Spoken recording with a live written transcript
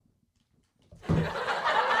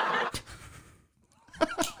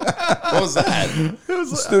What was that? It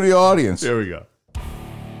was Studio audience. Here we go. The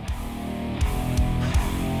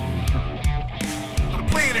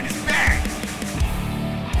planet is back.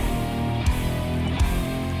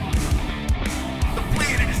 The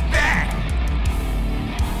planet is back.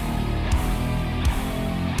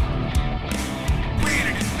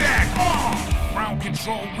 Planet is back. Ground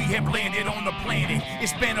control, we have landed on the planet.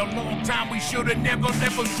 It's been a long time, we should have never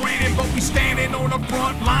stranded, but we standing on the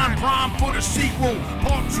front line, prime for the sequel.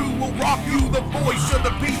 Part 2 will rock you, the voice of the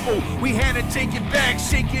people. We had to take it back,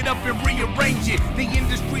 shake it up and rearrange it. The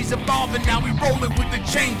industry's evolving, now we rolling with the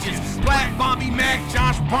changes. Black, Bobby, Mac,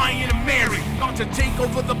 Josh, Brian, and Mary, about to take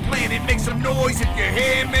over the planet. Make some noise if you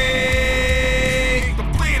hear me. The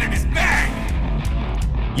planet is back.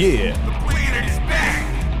 Yeah. The planet is back.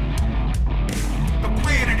 The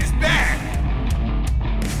planet is back.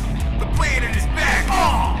 The planet is back.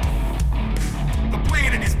 The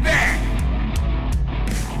planet is back.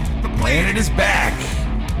 The planet is back.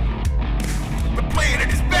 The planet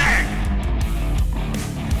is back.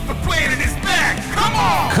 The planet is back. Come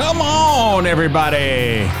on. Come on,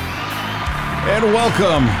 everybody. And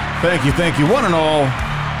welcome. Thank you, one and all.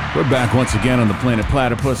 We're back once again on the Planet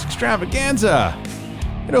Platypus Extravaganza.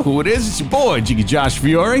 You know who it is? It's your boy, Jiggy Josh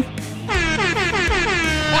Fiore.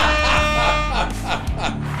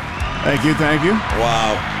 Thank you.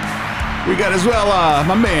 Wow. We got as well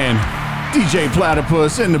my man, DJ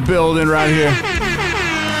Platypus, in the building right here.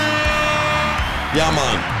 Yeah,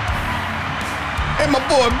 man. And my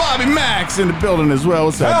boy, Bobby Max, in the building as well.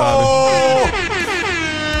 What's up, Bobby?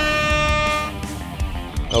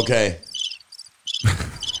 Okay.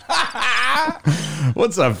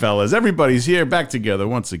 What's up, fellas? Everybody's here, back together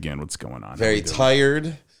once again. What's going on? Very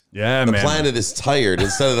tired. Yeah, The man. planet is tired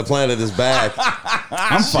instead of the planet is back.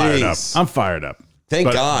 I'm fired up. Jeez. I'm fired up.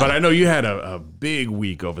 Thank God. But I know you had a big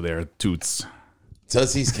week over there at Toots.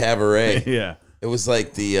 Tootsie's Cabaret. Yeah. It was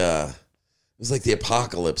like the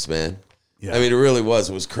apocalypse, man. Yeah. I mean, it really was.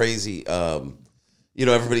 It was crazy.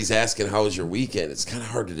 Everybody's asking, how was your weekend? It's kind of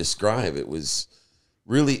hard to describe. It was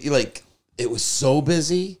really it was so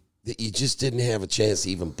busy that you just didn't have a chance to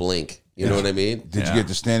even blink. You know what I mean? Did you get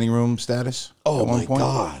the standing room status? Oh at one my point?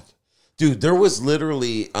 God. Dude, there was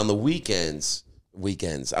literally on the weekend,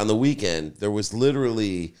 there was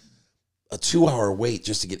literally a 2-hour wait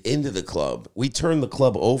just to get into the club. We turned the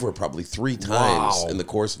club over probably 3 times in the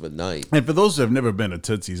course of a night. And for those who have never been to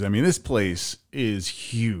Tootsie's, I mean, this place is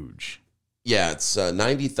huge. Yeah, it's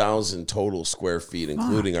 90,000 total square feet,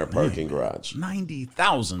 including our parking garage.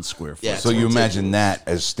 90,000 square feet. Yeah, So you imagine that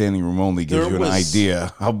as standing room only gives There you an was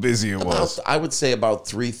idea how busy it was. I would say about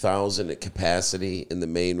 3,000 at capacity in the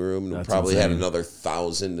main room. And we That's probably had insane. another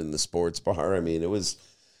 1,000 in the sports bar. I mean, it was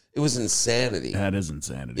insanity. That is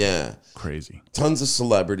insanity. Yeah. Crazy. Tons of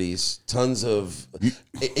celebrities, tons of...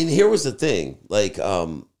 And here was the thing.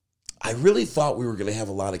 I really thought we were going to have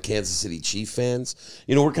a lot of Kansas City Chief fans.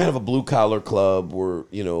 We're kind of a blue-collar club. We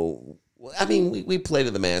play to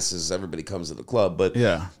the masses. Everybody comes to the club. But,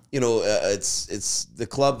 Yeah. it's the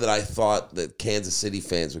club that I thought that Kansas City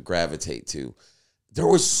fans would gravitate to. There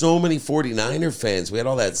were so many 49er fans. We had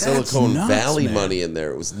all that Silicon nuts, Valley man. money in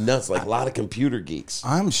there. It was nuts, like a lot of computer geeks.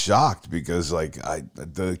 I'm shocked because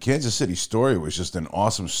the Kansas City story was just an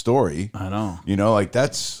awesome story. I know. I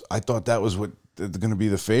thought that was what going to be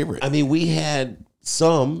the favorite. I mean, we had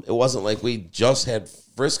some. It wasn't like we just had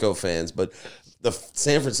Frisco fans, but the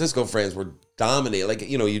San Francisco fans were dominating.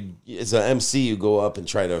 You as an MC, you go up and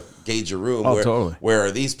try to gauge your room. Oh, totally. Where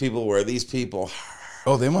are these people? Where are these people?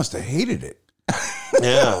 Oh, they must have hated it.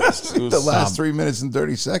 Yeah, The last 3 minutes and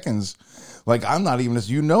 30 seconds. I'm not even,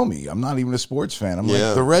 you know me, I'm not even a sports fan. I'm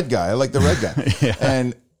like the red guy. I like the red guy. Yeah.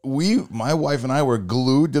 And my wife and I were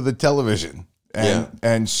glued to the television.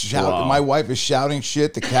 And shout. Wow. My wife is shouting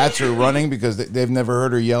shit. The cats are running because they've never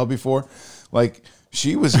heard her yell before.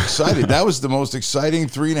 She was excited. That was the most exciting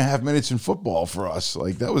 3.5 minutes in football for us.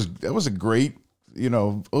 That was a great,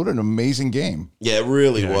 what an amazing game. Yeah, it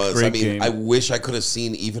really was. great I mean, game. I wish I could have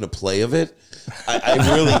seen even a play of it. I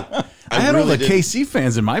had all the did. KC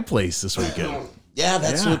fans in my place this weekend. Yeah,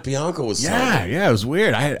 that's what Bianco was saying. Yeah, it was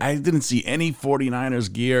weird. I didn't see any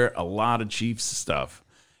 49ers gear, a lot of Chiefs stuff,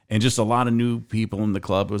 and just a lot of new people in the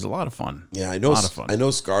club. It was a lot of fun. Yeah, I know. A lot of fun. I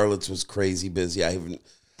know Scarlett's was crazy busy. I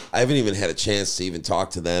haven't even had a chance to even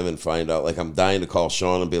talk to them and find out. I'm dying to call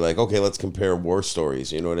Sean and be like, okay, let's compare war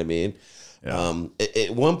stories. You know what I mean? Yeah.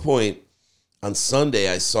 At one point on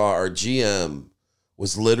Sunday, I saw our GM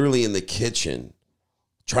was literally in the kitchen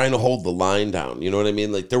trying to hold the line down. You know what I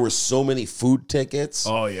mean? There were so many food tickets.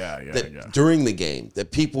 Oh, yeah. During the game that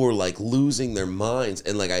people were losing their minds.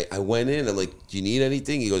 And I went in, I'm like, do you need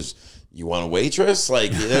anything? He goes, you want a waitress?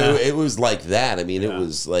 Like, it was like that. I mean, it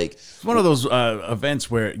was like it's one of those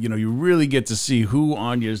events where, you really get to see who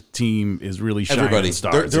on your team is really shining everybody.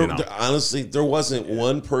 stars. Honestly, there wasn't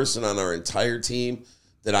one person on our entire team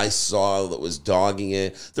that I saw that was dogging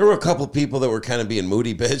it. There were a couple of people that were kind of being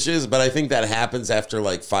moody bitches, but I think that happens after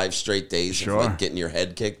like 5 straight days of like getting your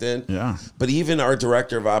head kicked in. Yeah. But even our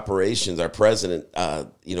director of operations, our president,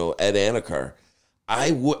 Ed Anakar,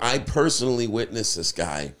 I personally witnessed this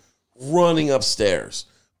guy running upstairs,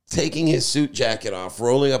 taking his suit jacket off,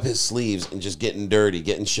 rolling up his sleeves, and just getting dirty,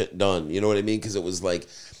 getting shit done. You know what I mean? Because it was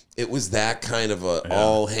that kind of a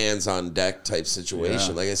all hands on deck type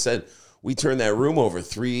situation. Like I said, we turned that room over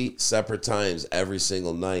 3 separate times every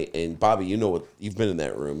single night. And Bobby, you've been in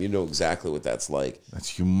that room. You know exactly what that's like.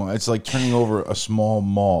 That's humongous. It's like turning over a small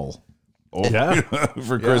mall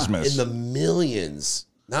for Christmas. In the millions.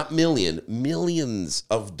 Not millions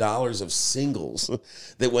of dollars of singles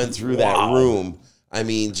that went through that room. I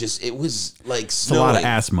mean, it was like snowing. It's a lot of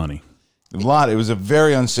ass money. It was a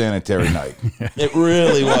very unsanitary night. It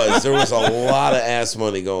really was. There was a lot of ass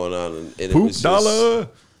money going on, and it Poop was dollar.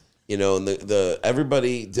 Just, and the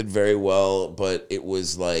everybody did very well, but it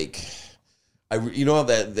was like,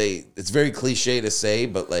 it's very cliche to say,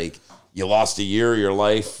 but like, you lost a year of your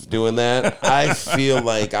life doing that. I feel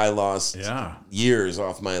like I lost years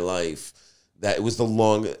off my life. That it was the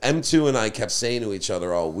long M2 and I kept saying to each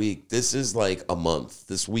other all week, this is like a month.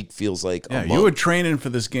 This week feels like a month. You were training for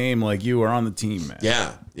this game like you were on the team, man.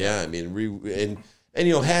 Yeah. I mean, and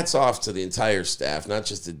hats off to the entire staff, not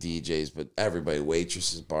just the DJs, but everybody,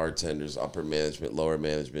 waitresses, bartenders, upper management, lower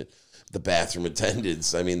management, the bathroom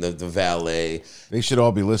attendants. I mean, the valet. They should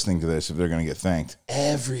all be listening to this if they're going to get thanked.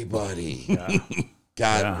 Everybody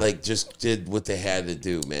just did what they had to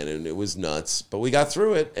do, man, and it was nuts. But we got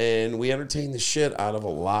through it, and we entertained the shit out of a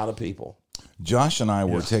lot of people. Josh and I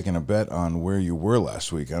were taking a bet on where you were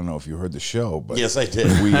last week. I don't know if you heard the show, but yes, I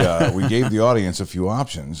did. We gave the audience a few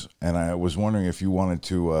options, and I was wondering if you wanted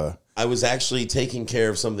to. I was actually taking care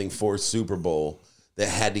of something for Super Bowl that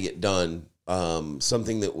had to get done.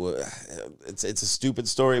 Something that was it's a stupid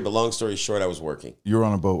story, but long story short, I was working. You were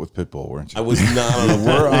on a boat with Pitbull, weren't you? I was not on a boat.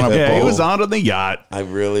 We're on a boat. He was on the yacht. I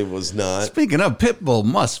really was not. Speaking of, Pitbull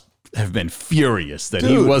must have been furious that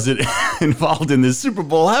he wasn't involved in this Super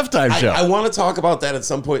Bowl halftime show. I want to talk about that at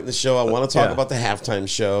some point in the show. I want to talk about the halftime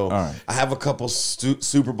show. All right. I have a couple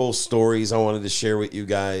Super Bowl stories I wanted to share with you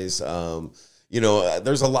guys.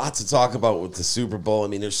 There's a lot to talk about with the Super Bowl. I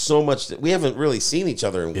mean, there's so much that we haven't really seen each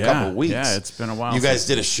other in a couple of weeks. Yeah, it's been a while. You guys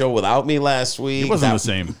did a show without me last week. It wasn't the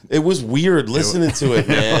same. It was weird listening to it,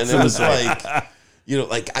 man. It was like,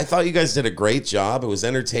 I thought you guys did a great job. It was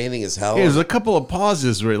entertaining as hell. There's a couple of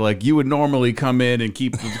pauses where, like, you would normally come in and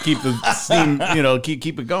keep the steam,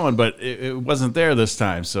 keep it going, but it wasn't there this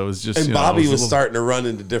time. So it was just. And Bobby was starting to run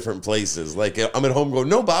into different places. Like, I'm at home going,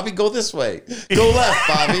 no, Bobby, go this way. Go left,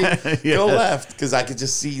 Bobby. Go left. Because I could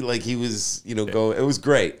just see, like, he was, go. It was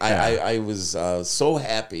great. I was so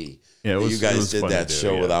happy that you guys did that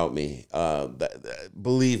show without me.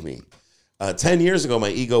 Believe me. 10 years ago, my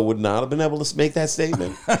ego would not have been able to make that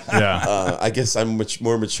statement. I guess I'm much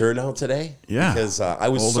more mature now today. Yeah. Because I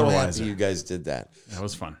was so happy you guys did that. That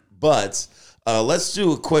was fun. But let's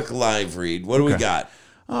do a quick live read. What do we got?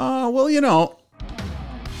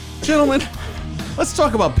 Gentlemen, let's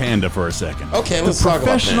talk about Panda for a second. Okay, let's talk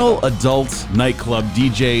about Panda. The Professional Adult Nightclub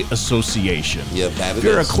DJ Association. Yeah, that if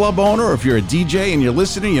you're a club owner or if you're a DJ and you're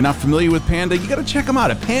listening, you're not familiar with Panda, you got to check them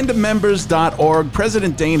out at pandamembers.org.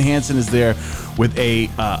 President Dane Hansen is there with a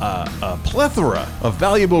plethora of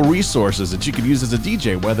valuable resources that you can use as a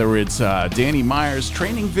DJ, whether it's Danny Meyer's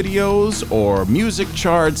training videos or music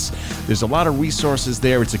charts. There's a lot of resources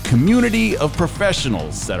there. It's a community of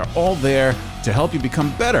professionals that are all there to help you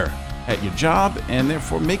become better at your job and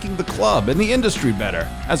therefore making the club and the industry better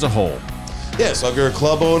as a whole. Yeah, so if you're a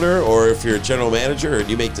club owner or if you're a general manager and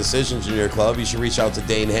you make decisions in your club, you should reach out to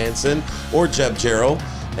Dane Hansen or Jeb Jarrell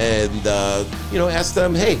and, ask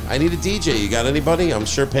them, hey, I need a DJ. You got anybody? I'm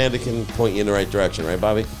sure Panda can point you in the right direction, right,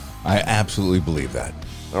 Bobby? I absolutely believe that.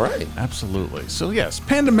 All right. Absolutely. So, yes,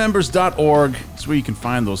 pandamembers.org is where you can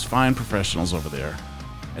find those fine professionals over there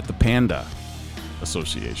at the Panda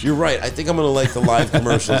Association. You're right. I think I'm going to like the live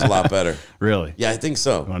commercials a lot better. Really? Yeah, I think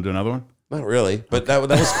so. You want to do another one? Not really, but that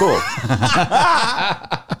was cool.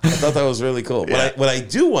 I thought that was really cool. Yeah. What I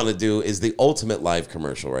do want to do is the ultimate live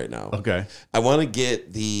commercial right now. Okay. I want to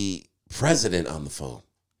get the president on the phone.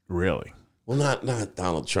 Really? Well, not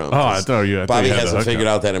Donald Trump. Oh, I thought you. Bobby hasn't figured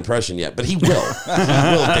out that impression yet, but he will. He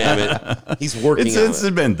will. Damn it, he's working on it. It's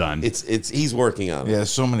been done. He's working on it. Yeah,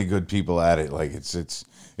 so many good people at it. Like it's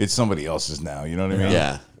somebody else's now. You know what I mean?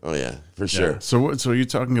 Yeah. Oh yeah, for sure. Yeah. So you're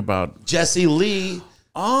talking about Jesse Lee,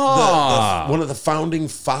 one of the founding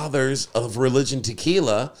fathers of Religion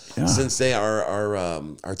Tequila. Yeah. Since they are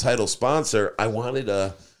our title sponsor, I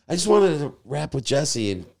just wanted to rap with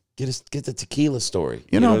Jesse and get the tequila story.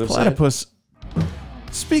 You know, what I'm saying? Platypus.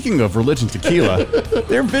 Speaking of Religion Tequila,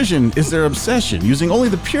 their vision is their obsession, using only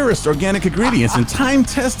the purest organic ingredients and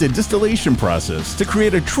time-tested distillation process to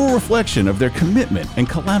create a true reflection of their commitment and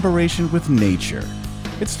collaboration with nature.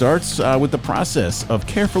 It starts with the process of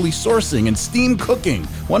carefully sourcing and steam cooking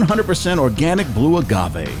 100% organic blue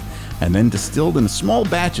agave, and then distilled in small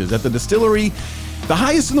batches at the distillery, the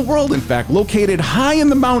highest in the world, in fact, located high in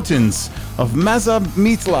the mountains of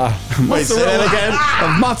Mazamitla. Wait, say that again?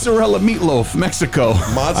 Of Mozzarella Meatloaf, Mexico.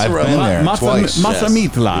 I've been there twice.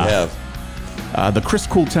 Mazamitla. Yeah. The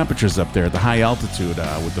crisp, cool temperatures up there at the high altitude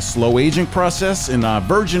with the slow aging process in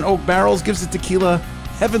virgin oak barrels gives the tequila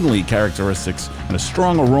heavenly characteristics and a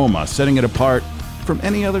strong aroma, setting it apart from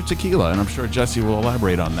any other tequila. And I'm sure Jesse will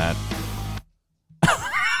elaborate on that.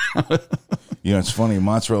 You know, it's funny.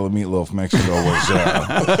 Mozzarella Meatloaf Mexico was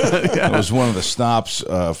it was one of the stops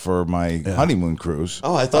for my honeymoon cruise.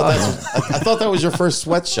 Oh, I thought that was your first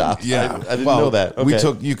sweatshop. Yeah, I didn't know that.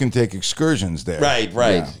 Okay. You can take excursions there. Right.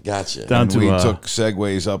 Yeah. Gotcha. We took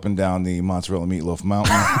segways up and down the Mozzarella Meatloaf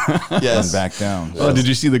Mountain Yes. and back down. Oh, did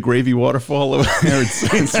you see the gravy waterfall over there?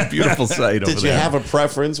 It's a beautiful sight over there. Did you have a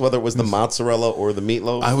preference, whether it was the mozzarella or the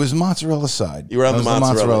meatloaf? I was mozzarella side. You were on the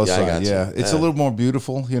mozzarella. Yeah, I side. got you. Yeah, it's a little more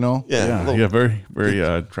beautiful, you know. Yeah. Very,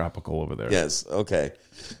 very tropical over there. Yes. Okay.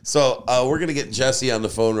 So we're gonna get Jesse on the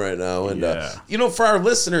phone right now, and Yeah. for our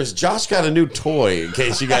listeners, Josh got a new toy. In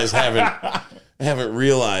case you guys haven't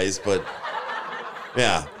realized, but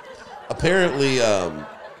yeah, apparently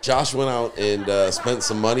Josh went out and spent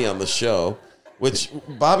some money on the show, which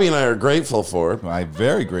Bobby and I are grateful for. I'm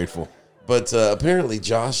very grateful. But apparently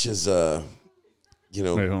Josh is, Wait,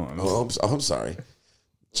 hold on. I'm sorry.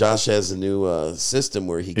 Josh has a new system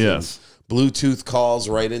where he can Yes. Bluetooth calls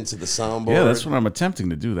right into the soundboard. Yeah, that's what I'm attempting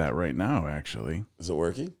to do that right now, actually. Is it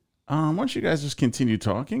working? Why don't you guys just continue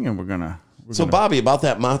talking, and we're gonna Bobby, about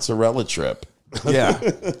that mozzarella trip. Yeah,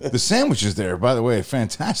 the sandwiches there, by the way,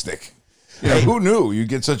 fantastic. You know, who knew you'd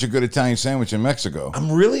get such a good Italian sandwich in Mexico?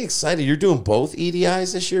 I'm really excited. You're doing both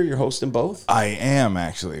EDIs this year? You're hosting both? I am,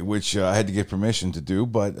 actually, which I had to get permission to do,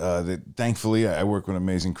 but thankfully I work with an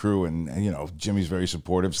amazing crew, and Jimmy's very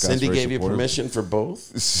supportive. Scott's Cindy very gave supportive. you permission for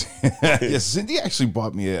both? Yes, Cindy actually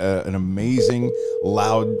bought me an amazing,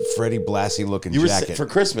 loud Freddie Blassie looking You were jacket. for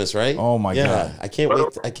Christmas, right? Oh, my God. I can't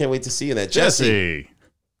wait. I can't wait to see you in that. Jesse.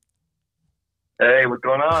 Hey, what's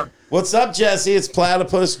going on? What's up, Jesse? It's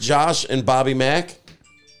Platypus, Josh, and Bobby Mack.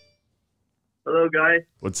 Hello, guys.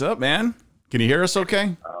 What's up, man? Can you hear us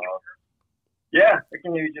okay? Yeah, I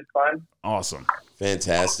can hear you just fine. Awesome.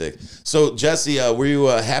 Fantastic. So, Jesse, were you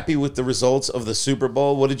happy with the results of the Super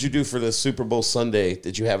Bowl? What did you do for the Super Bowl Sunday?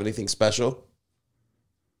 Did you have anything special?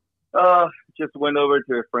 Just went over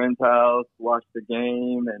to a friend's house, watched the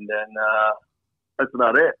game, and then that's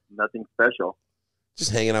about it. Nothing special. Just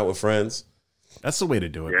hanging out with friends. That's the way to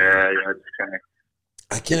do it. Yeah, just kind of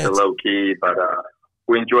I can't. low key, but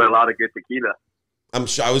we enjoy a lot of good tequila. I'm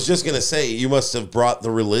sure. I was just gonna say you must have brought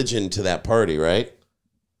the religion to that party, right?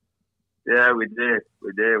 Yeah, we did.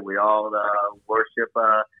 We all worship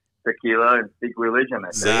tequila and speak religion.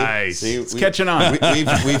 I think. Nice. See, it's catching on.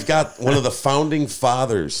 We've got one of the founding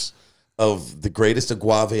fathers of the greatest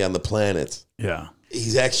agave on the planet. Yeah.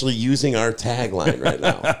 He's actually using our tagline right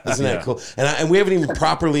now. Isn't that cool? And we haven't even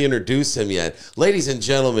properly introduced him yet. Ladies and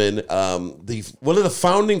gentlemen, one of the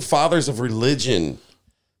founding fathers of religion,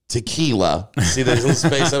 tequila. See that little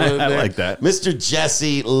space over there? I like that. Mr.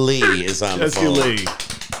 Jesse Lee is on the Jesse phone. Lee.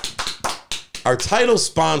 Our title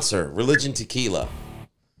sponsor, Religion Tequila.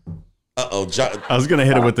 Uh-oh. I was going to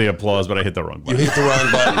hit it with the applause, but I hit the wrong You button. hit the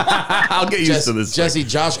wrong button. I'll get used to this. Jesse,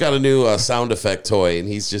 Josh got a new sound effect toy, and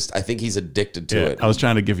I think he's addicted to it. I was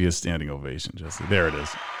trying to give you a standing ovation, Jesse. There it is.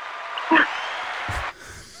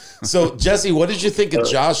 So, Jesse, what did you think of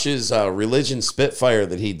Josh's religion Spitfire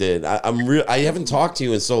that he did? I haven't talked to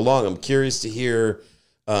you in so long. I'm curious to hear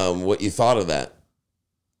what you thought of that.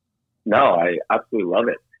 No, I absolutely love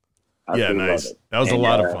it. Yeah, nice. Love it. That was a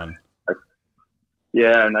lot of fun.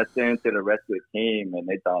 Yeah, and I sent it to the rest of the team, and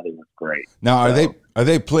they thought it was great. Now, are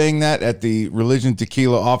they playing that at the Religion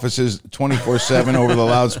Tequila offices 24/7 over the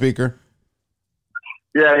loudspeaker?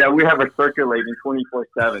 Yeah, we have it circulating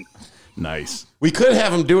 24/7. Nice. We could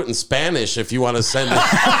have him do it in Spanish if you want to send it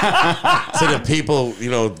to the people,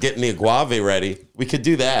 getting the agave ready. We could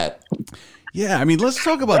do that. Yeah, I mean, let's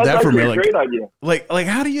talk about That's that for a actually minute. a great idea. Like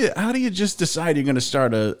how do you just decide you're going to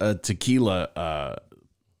start a tequila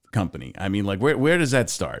company? I mean, like, where does that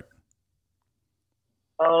start?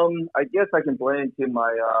 I guess I can blame it to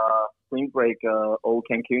my spring break old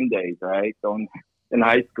Cancun days, right? So in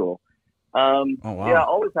high school. Oh, wow. Yeah, I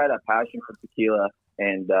always had a passion for tequila,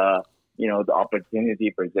 and the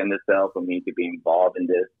opportunity presented itself for me to be involved in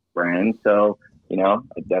this brand. So, I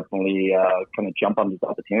definitely kind of jump on this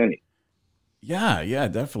opportunity. Yeah,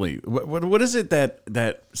 definitely. What is it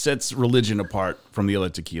that sets religion apart from the other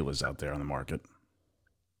tequilas out there on the market?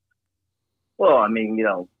 Well, I mean,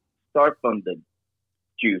 start from the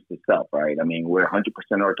juice itself, right? I mean, we're 100%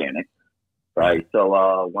 organic, right?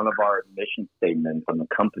 So one of our mission statements from the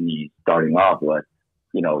company starting off was,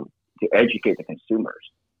 to educate the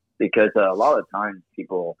consumers, because a lot of times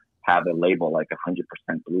people have a label like 100%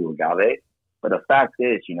 blue agave, but the fact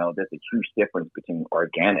is, there's a huge difference between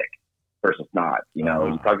organic versus not.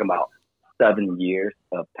 You're talking about 7 years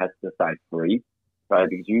of pesticide free, right?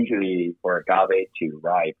 Because usually for agave to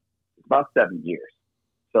ripe, it's about 7 years.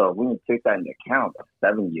 So when you take that into account of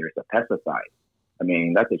 7 years of pesticide, I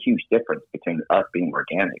mean, that's a huge difference between us being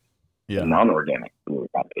organic and non-organic blue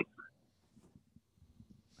agave.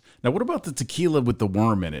 Now, what about the tequila with the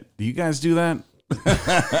worm in it? Do you guys do that?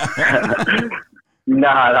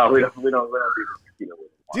 No, we don't do tequila with worm.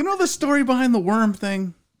 Do you know the story behind the worm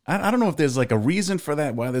thing? I don't know if there's like a reason for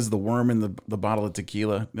that, why there's the worm in the bottle of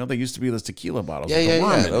tequila. There used to be those tequila bottles with the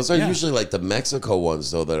worm in it. Those are usually like the Mexico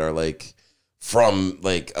ones, though, that are like from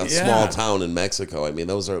like a small town in Mexico. I mean,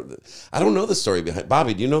 those are, I don't know the story behind.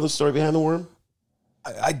 Bobby, do you know the story behind the worm?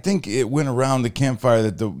 I think it went around the campfire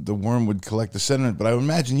that the worm would collect the sediment, but I would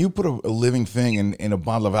imagine you put a living thing in a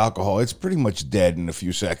bottle of alcohol, it's pretty much dead in a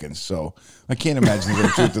few seconds. So I can't imagine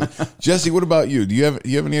there's any truth to it. Jesse, what about you? Do you have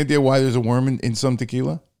any idea why there's a worm in some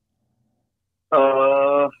tequila?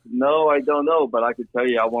 No, I don't know, but I can tell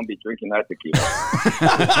you I won't be drinking that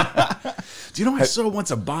tequila. Do you know, I saw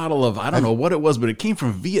once a bottle of, I don't know what it was, but it came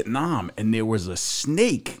from Vietnam, and there was a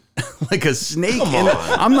snake, like a snake in it.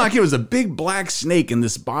 I'm not kidding, it was a big black snake in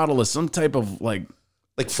this bottle of some type of like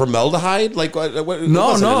formaldehyde? Like what?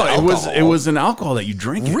 No, it was an alcohol that you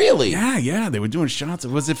drink. Really? Yeah. They were doing shots.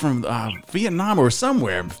 Was it from Vietnam or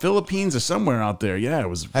somewhere, Philippines or somewhere out there? Yeah, it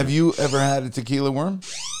was. Have you ever had a tequila worm?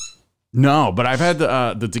 No, but I've had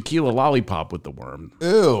the tequila lollipop with the worm.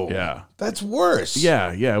 Ew. Yeah. That's worse.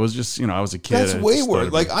 Yeah. It was just, I was a kid. That's way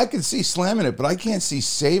worse. Like, I could see slamming it, but I can't see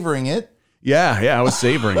savoring it. Yeah, I was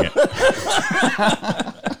savoring it.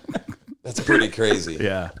 That's pretty crazy.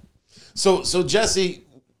 Yeah. So Jesse,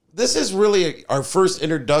 this is really our first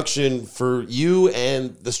introduction for you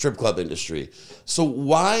and the strip club industry. So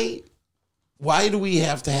why do we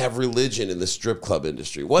have to have religion in the strip club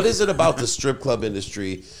industry? What is it about the strip club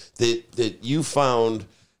industry that you found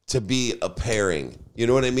to be a pairing? You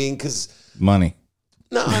know what I mean? Because money.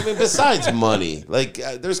 No, I mean, besides money, like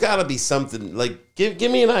there's got to be something. Like, give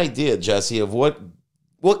me an idea, Jesse, of what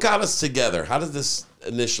got us together. How did this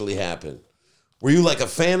initially happen? Were you like a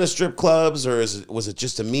fan of strip clubs, or was it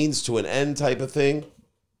just a means to an end type of thing?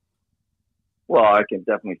 Well, I can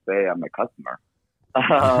definitely say I'm a customer.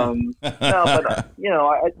 No, but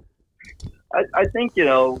I think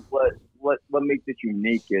what makes it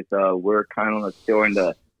unique is we're kind of still in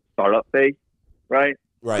the startup phase, right?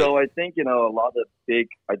 Right. So I think a lot of big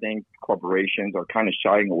corporations are kind of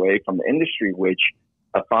shying away from the industry, which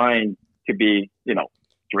I find to be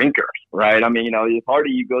drinkers, right? I mean it's harder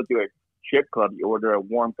you go to a strip club, you order a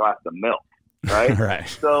warm glass of milk, right? Right.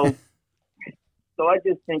 So I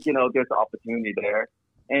just think there's an opportunity there.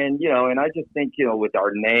 And, and I just think, with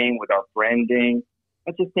our name, with our branding,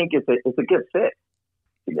 I just think it's a good fit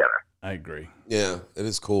together. I agree. Yeah, it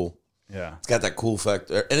is cool. Yeah. It's got that cool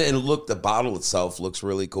factor. And look, the bottle itself looks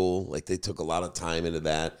really cool. Like, they took a lot of time into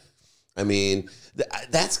that. I mean,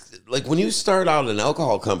 that's like when you start out an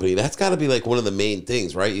alcohol company, that's got to be like one of the main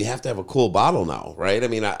things, right? You have to have a cool bottle now, right? I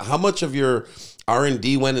mean, how much of your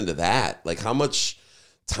R&D went into that? Like, how much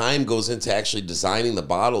time goes into actually designing the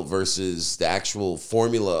bottle versus the actual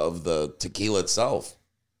formula of the tequila itself?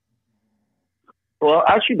 Well,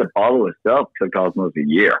 actually, the bottle itself took almost a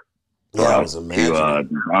year for us to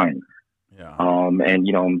design. Yeah. And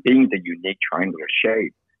being the unique triangular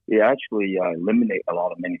shape, it actually eliminate a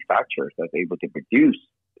lot of manufacturers that's able to produce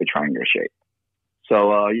the triangular shape.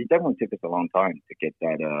 So it definitely took us a long time to get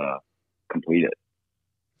that completed.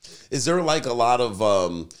 Is there like a lot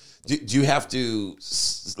of do you have to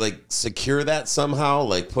like secure that somehow,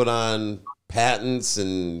 like put on patents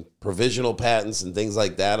and provisional patents and things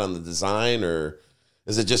like that on the design, or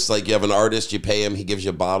is it just like you have an artist, you pay him, he gives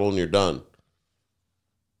you a bottle and you're done?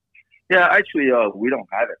 Yeah, actually, we don't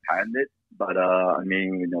have it patented, but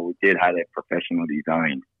we did have it professionally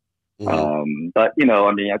designed. But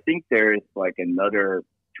I mean, I think there's like another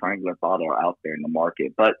triangular bottle out there in the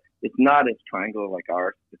market, but it's not as triangular like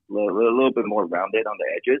ours. It's a little bit more rounded on the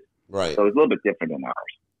edges, Right. so it's a little bit different than ours.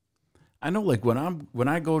 I know, like when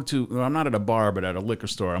I go to, well, I'm not at a bar, but at a liquor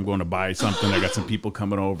store, I'm going to buy something. I got some people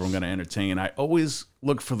coming over. I'm going to entertain. I always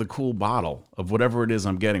look for the cool bottle of whatever it is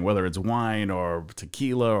I'm getting, whether it's wine or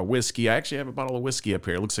tequila or whiskey. I actually have a bottle of whiskey up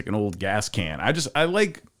here. It looks like an old gas can. I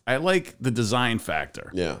like the design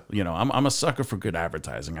factor. Yeah. I'm a sucker for good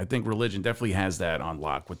advertising. I think religion definitely has that on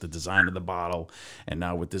lock with the design of the bottle, and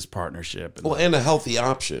now with this partnership. And a healthy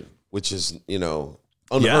option, which is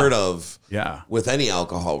unheard of. Yeah. With any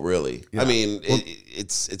alcohol, really. Yeah. I mean,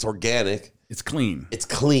 it's organic. It's clean. It's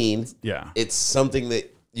clean. Yeah. It's something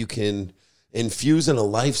that you can infuse in a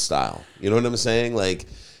lifestyle. You know what I'm saying? Like,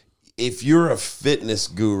 if you're a fitness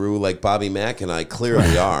guru like Bobby Mack and I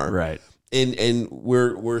clearly are, right. And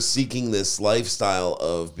we're seeking this lifestyle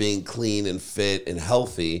of being clean and fit and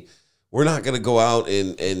healthy. We're not going to go out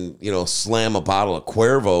and slam a bottle of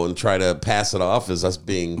Cuervo and try to pass it off as us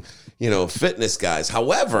being, fitness guys.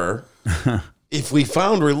 However, if we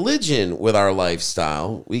found religion with our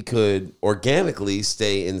lifestyle, we could organically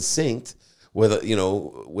stay in sync with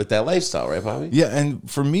with that lifestyle, right, Bobby? Yeah,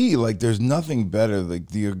 and for me, like, there's nothing better. Like,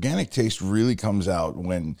 the organic taste really comes out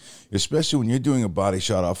especially when you're doing a body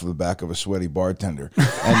shot off of the back of a sweaty bartender,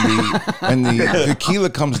 and the tequila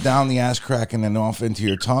comes down the ass crack and then off into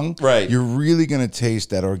your tongue. Right, you're really gonna taste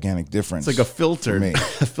that organic difference. It's like a filtered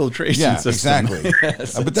filtration system. Exactly.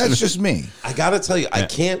 Yes, but that's just me. I gotta tell you, I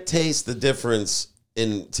can't taste the difference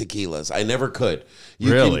in tequilas. I never could.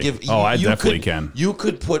 Really? I definitely can. You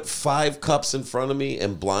could put 5 cups in front of me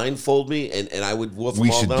and blindfold me, and I would wolf them We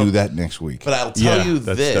all should down. do that next week. But I'll tell you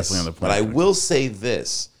that's this. definitely on the plan. But I will say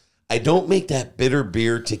this. I don't make that bitter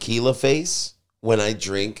beer tequila face when I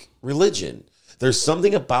drink religion. There's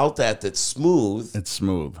something about that that's smooth. It's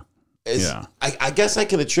smooth. Yeah. I guess I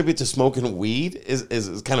can attribute to smoking weed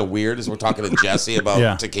is kind of weird as we're talking to Jesse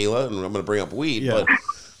about tequila, and I'm going to bring up weed. Yeah. But,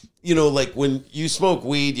 like when you smoke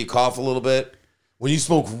weed, you cough a little bit. When you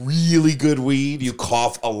smoke really good weed, you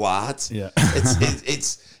cough a lot. Yeah.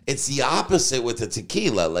 It's the opposite with the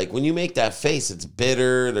tequila. Like when you make that face, it's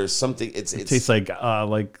bitter. There's something. It tastes like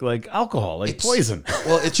alcohol, like poison.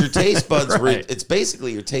 Well, it's your taste buds. Right. It's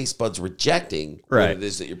basically your taste buds rejecting right. what it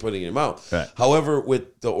is that you're putting in your mouth. Right. However,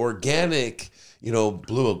 with the organic,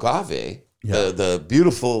 blue agave, Yeah. the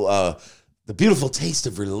beautiful taste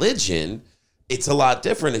of religion, it's a lot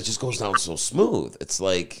different. It just goes down so smooth. It's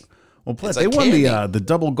like. Well, plus, they won the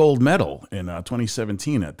double gold medal in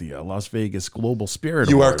 2017 at the Las Vegas Global Spirit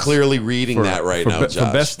You Awards. are clearly reading that right now, Josh.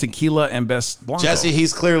 For best tequila and best blanco. Jesse,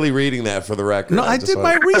 he's clearly reading that for the record. No, I did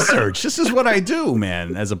my research. This is what I do,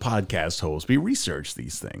 man, as a podcast host. We research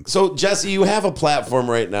these things. So, Jesse, you have a platform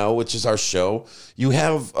right now, which is our show. You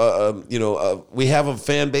have, we have a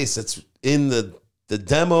fan base that's in the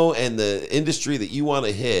demo and the industry that you want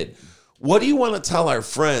to hit. What do you want to tell our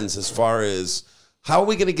friends as far as how are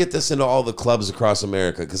we going to get this into all the clubs across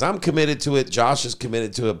America? Because I'm committed to it. Josh is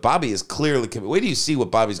committed to it. Bobby is clearly committed. Wait till you see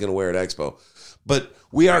what Bobby's going to wear at Expo. But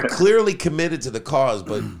we are clearly committed to the cause.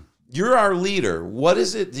 But you're our leader. What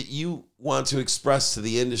is it that you want to express to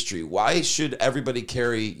the industry? Why should everybody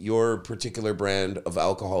carry your particular brand of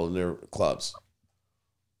alcohol in their clubs?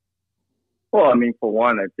 Well, I mean, for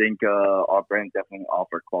one, I think our brand definitely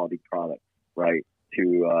offers quality products, right,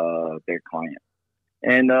 to their clients.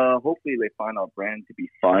 And hopefully they find our brand to be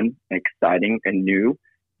fun, exciting, and new.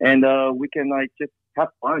 And we can just have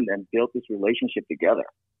fun and build this relationship together.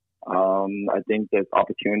 I think this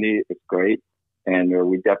opportunity is great, and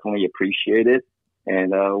we definitely appreciate it.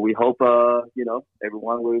 And we hope,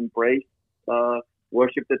 everyone will embrace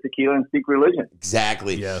worship the tequila and seek religion.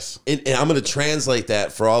 Exactly. Yes. And I'm going to translate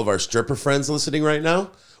that for all of our stripper friends listening right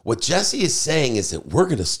now. What Jesse is saying is that we're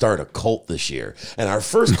going to start a cult this year. And our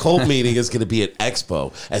first cult meeting is going to be at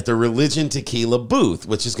Expo at the Religion Tequila booth,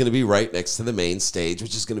 which is going to be right next to the main stage,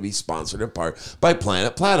 which is going to be sponsored in part by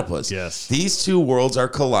Platypus. Yes. These two worlds are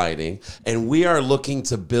colliding, and we are looking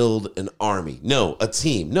to build an army. No, a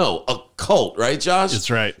team. No, a cult, right, Josh? That's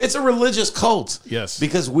right. It's a religious cult. Yes.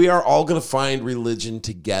 Because we are all going to find religion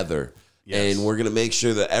together. Yes. And we're going to make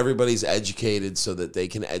sure that everybody's educated so that they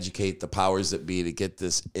can educate the powers that be to get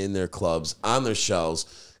this in their clubs, on their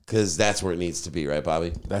shelves, because that's where it needs to be, right,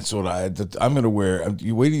 Bobby? That's what I'm going to wear.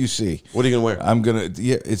 You wait till you see. What are you going to wear? I'm going to,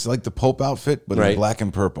 it's like the Pope outfit, but in black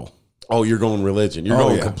and purple. Oh, you're going religion. You're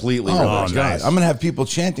going completely religion. Nice. I'm going to have people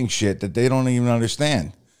chanting shit that they don't even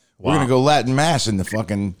understand. Wow. We're going to go Latin mass in the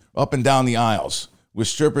fucking up and down the aisles. with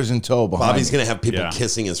strippers in tow behind. Bobby's me. going to have people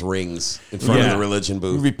kissing his rings in front of the religion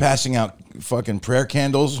booth. We'll be passing out fucking prayer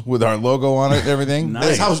candles with our logo on it and everything.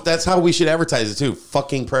 Nice. That's how we should advertise it too.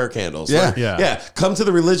 Fucking prayer candles. Yeah. Like, Yeah. Come to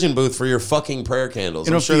the religion booth for your fucking prayer candles.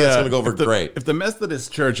 I'm sure that's going to go over great. If the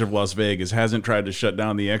Methodist Church of Las Vegas hasn't tried to shut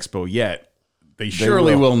down the expo yet, they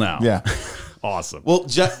surely will now. Yeah. Awesome. Well,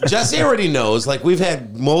 Jesse already knows. Like, we've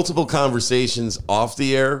had multiple conversations off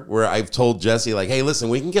the air where I've told Jesse, like, hey, listen,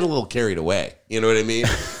 we can get a little carried away. You know what I mean?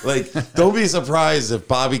 Like, don't be surprised if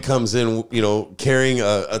Bobby comes in, carrying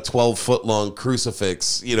a 12-foot long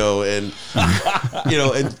crucifix, and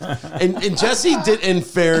Jesse did, in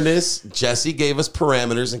fairness, Jesse gave us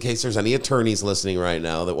parameters in case there's any attorneys listening right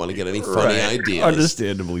now that want to get any funny ideas.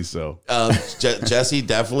 Understandably so. Jesse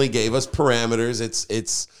definitely gave us parameters.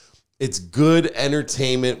 It's good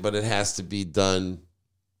entertainment, but it has to be done.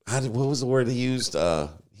 What was the word he used?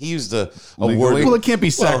 He used a word. Well, it can't be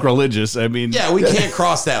sacrilegious. I mean, yeah, we can't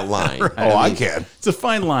cross that line. Right. I can. It's a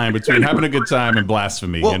fine line between having a good time and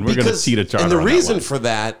blasphemy, and we're going to teeter totter. And the on reason that for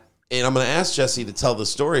that, and I'm going to ask Jesse to tell the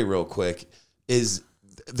story real quick, is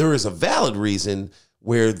there is a valid reason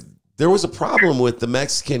where there was a problem with the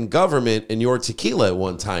Mexican government and your tequila at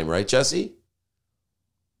one time, right, Jesse?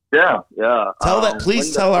 Yeah.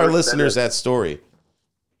 Please tell our listeners that story.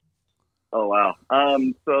 Oh, wow.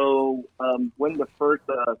 So when the first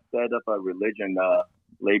set of religion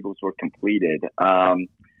labels were completed,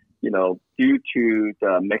 due to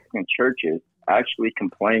the Mexican churches actually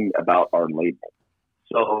complaining about our label.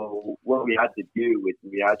 So what we had to do is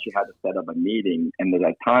we actually had to set up a meeting. And at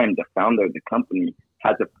that time, the founder of the company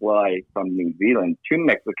had to fly from New Zealand to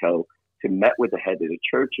Mexico to meet with the head of the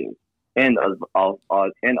churches and also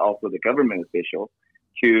the government officials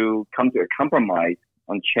to come to a compromise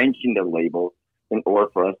on changing the label in order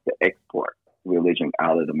for us to export religion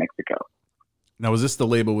out of Mexico. Now, was this the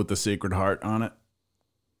label with the Sacred Heart on it?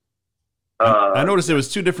 I noticed there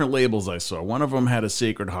was two different labels I saw. One of them had a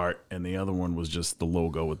Sacred Heart, and the other one was just the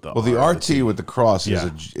logo with the. Well, the R. RT with the cross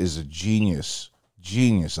is a genius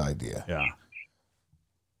idea. Yeah.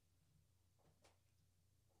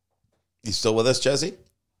 You still with us, Jesse?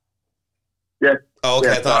 Yes. Oh, okay.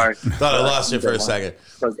 Yeah, I thought I lost you for a second.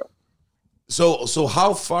 Okay. So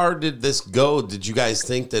how far did this go? Did you guys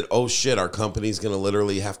think that, oh shit, our company's going to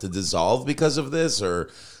literally have to dissolve because of this? Or,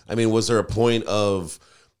 I mean, was there a point of,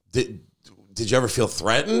 did you ever feel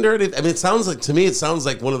threatened? Or it sounds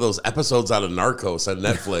like one of those episodes out of Narcos on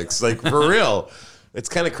Netflix. Like, for real. It's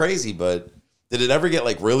kind of crazy, but did it ever get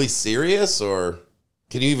like really serious, or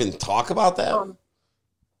can you even talk about that?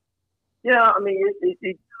 Yeah, I mean,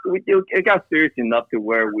 it got serious enough to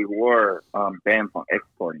where we were banned from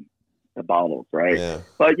exporting the bottles, right? Yeah.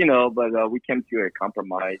 But we came to a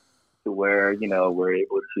compromise to where we're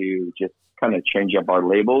able to just kind of change up our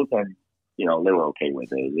labels, and they were okay with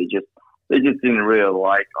it. They just didn't really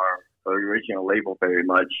like our original label very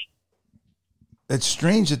much. It's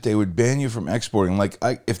strange that they would ban you from exporting. Like,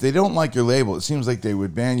 if they don't like your label, it seems like they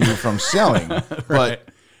would ban you from selling. Right.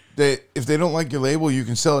 But if they don't like your label, you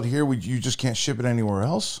can sell it here. You just can't ship it anywhere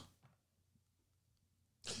else.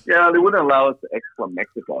 Yeah, they wouldn't allow us to export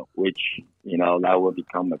Mexico, which that would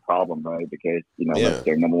become a problem, right? Because that's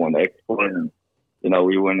their number one export, and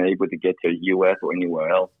we weren't able to get to the U.S. or anywhere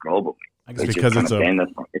else globally. I guess because it's a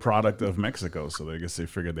product of Mexico, so I guess they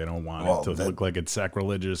figured they don't want it to look like it's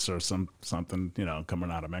sacrilegious or something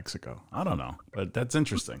coming out of Mexico. I don't know, but that's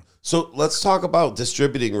interesting. So let's talk about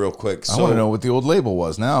distributing real quick. I want to know what the old label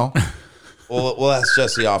was now. We'll ask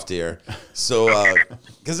Jesse off the air. So,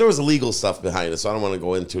 because there was legal stuff behind it, so I don't want to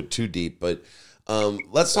go into it too deep. But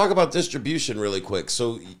let's talk about distribution really quick.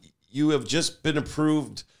 So you have just been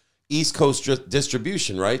approved East Coast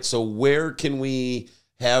distribution, right? So where can we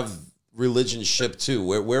have religion shipped to?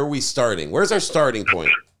 Where are we starting? Where's our starting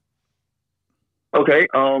point? Okay.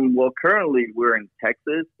 Well, currently we're in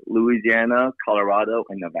Texas, Louisiana, Colorado,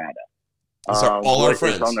 and Nevada. All our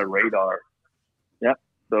friends. It's on the radar. Yep.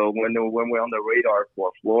 So when we're on the radar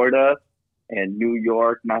for Florida and New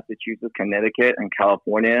York, Massachusetts, Connecticut, and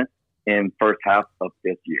California in first half of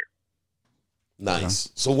this year. Nice.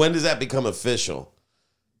 So when does that become official?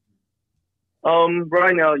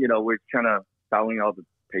 Right now, we're kind of filing all the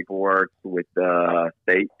paperwork with the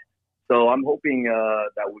states. So I'm hoping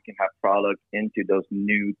that we can have product into those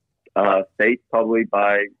new states probably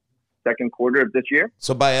by second quarter of this year.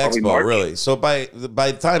 So by Expo, really. So by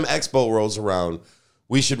the time Expo rolls around,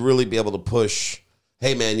 we should really be able to push,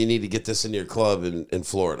 hey, man, you need to get this in your club in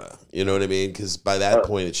Florida. You know what I mean? Because by that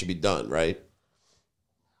point, it should be done, right?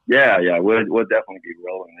 Yeah. We'll definitely be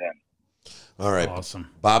rolling in. All right. Awesome.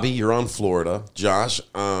 Bobby, you're on Florida. Josh,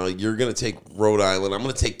 you're going to take Rhode Island. I'm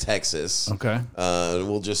going to take Texas. Okay. And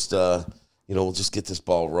we'll just, we'll just get this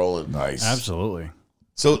ball rolling. Nice. Absolutely.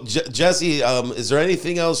 So, Jesse, is there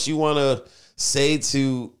anything else you want to say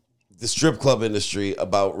to the strip club industry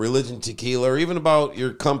about Religion Tequila or even about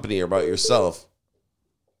your company or about yourself?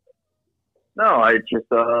 No, I just,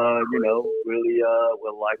 really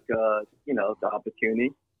would like, the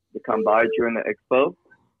opportunity to come by during the expo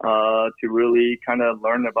to really kind of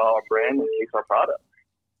learn about our brand and taste our product.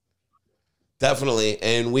 Definitely.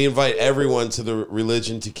 And we invite everyone to the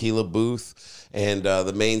Religion Tequila booth and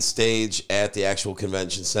the main stage at the actual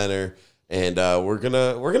convention center. And we're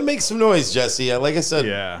gonna make some noise, Jesse. Like I said,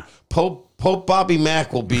 Yeah. Pope Bobby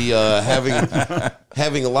Mack will be having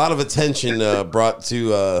a lot of attention brought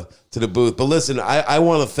to the booth. But listen, I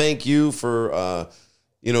want to thank you for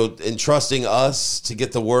entrusting us to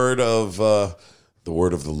get the word of the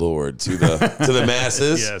Lord to the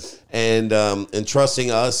masses. Yes. And entrusting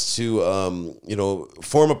us to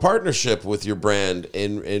form a partnership with your brand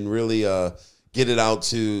and really get it out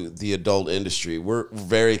to the adult industry. We're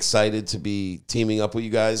very excited to be teaming up with you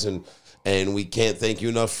guys, and we can't thank you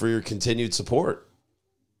enough for your continued support.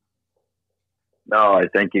 No, I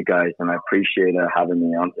thank you guys, and I appreciate having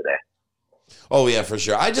me on today. Oh, yeah, for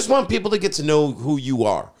sure. I just want people to get to know who you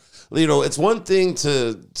are. It's one thing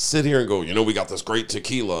to sit here and go, we got this great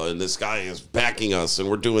tequila and this guy is backing us and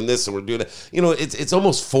we're doing this and we're doing that. It's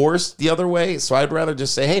almost forced the other way. So I'd rather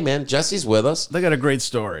just say, hey, man, Jesse's with us. They got a great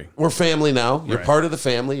story. We're family now. You're Right. part of the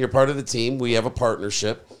family. You're part of the team. We have a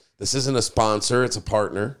partnership. This isn't a sponsor. It's a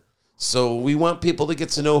partner. So we want people to get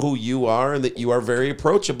to know who you are and that you are very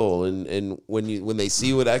approachable. And when they see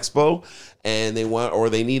you at Expo and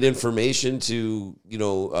they need information to,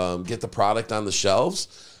 get the product on the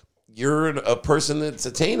shelves, you're a person that's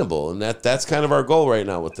attainable, and that's kind of our goal right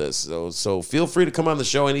now with this. So feel free to come on the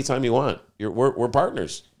show anytime you want. We're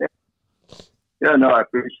partners. Yeah, no, I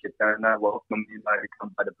appreciate that, and I welcome you to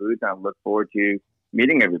come by the booth, and I look forward to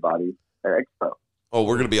meeting everybody at Expo. Oh,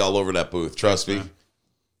 we're gonna be all over that booth. Trust me.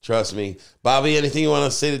 Trust me. Bobby, anything you want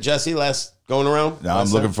to say to Jesse last going around? No, I'm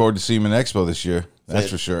looking forward to seeing him in Expo this year. That's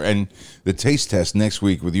for sure. And the taste test next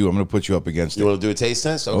week with you, I'm going to put you up against You it. want to do a taste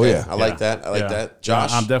test? Okay. Oh, yeah. I like that. I like that.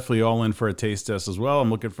 Josh? I'm definitely all in for a taste test as well. I'm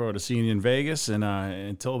looking forward to seeing you in Vegas. And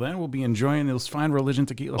until then, we'll be enjoying those fine Religion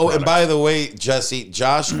Tequila Oh, and products. by the way, Jesse,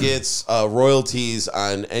 Josh gets royalties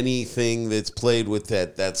on anything that's played with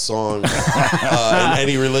that song in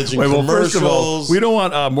any religion Wait, well, commercials. first of all, we don't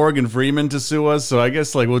want Morgan Freeman to sue us, so I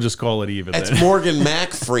guess we'll just call it even. It's then. Morgan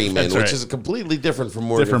Mac Freeman, That's right. which is completely different from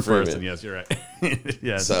Morgan Different Freeman. person. Yes, you're right.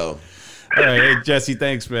 Yes. So, all right, hey, Jesse,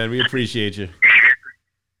 thanks, man. We appreciate you.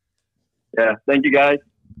 Yeah, thank you guys.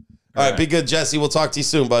 all right, be good, Jesse. We'll talk to you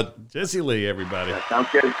soon, bud. Jesse Lee, everybody. Sounds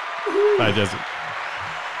good. Bye, Jesse.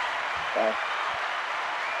 Bye.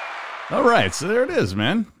 All right, so there it is,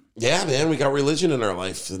 man. Yeah, man, we got religion in our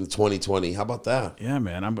life in 2020. How about that? Yeah,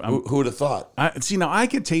 man. Who would have thought? Now I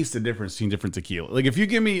could taste the difference between different tequila. Like if you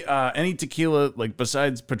give me any tequila, like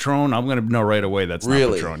besides Patron, I'm gonna know right away that's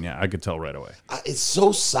Really? not Patron. Yeah, I could tell right away. It's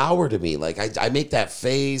so sour to me. Like I make that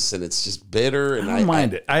face, and it's just bitter. And I don't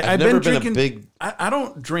mind it. I've I've never been been drinking. a big. I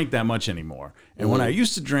don't drink that much anymore. And when I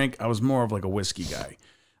used to drink, I was more of like a whiskey guy.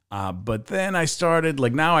 But then I started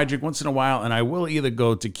now I drink once in a while, and I will either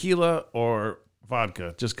go tequila or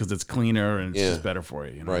vodka just because it's cleaner and it's just better for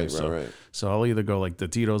you. Right. So I'll either go like the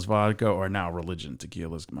Tito's vodka or now Religion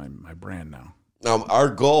Tequila is my brand now. Our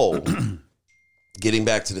goal, getting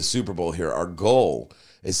back to the Super Bowl here, our goal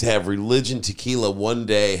is to have Religion Tequila one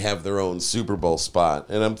day have their own Super Bowl spot.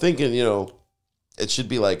 And I'm thinking, it should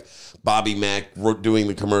be like Bobby Mack doing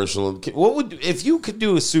the commercial. If you could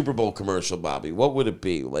do a Super Bowl commercial, Bobby, what would it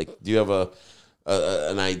be? Like, do you have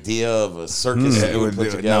an idea of a circus that you would put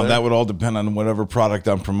together? Now, that would all depend on whatever product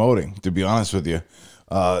I'm promoting, to be honest with you.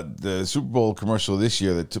 The Super Bowl commercial this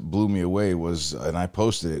year that blew me away was, and I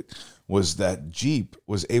posted it, was that Jeep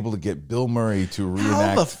was able to get Bill Murray to reenact.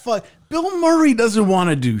 How the fuck? Bill Murray doesn't want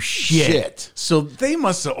to do shit. So they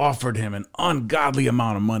must have offered him an ungodly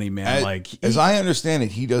amount of money, man. As I understand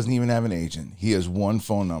it, he doesn't even have an agent. He has one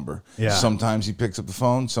phone number. Yeah. Sometimes he picks up the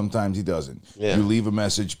phone, sometimes he doesn't. Yeah. You leave a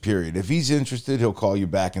message, period. If he's interested, he'll call you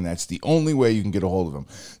back, and that's the only way you can get a hold of him.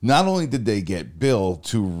 Not only did they get Bill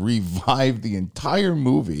to revive the entire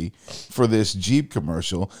movie for this Jeep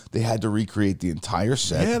commercial, they had to recreate the entire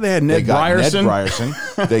set. Yeah, they had Ned got Ryerson. Ned Ryerson.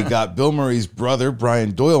 They got Bill Murray's brother,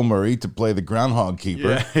 Brian Doyle Murray, to play the groundhog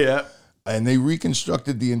keeper. Yeah. And they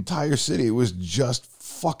reconstructed the entire city. It was just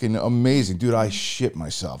fucking amazing. Dude, I shit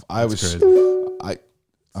myself. I'm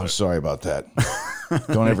sorry about that.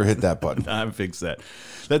 Don't ever hit that button. I fixed that.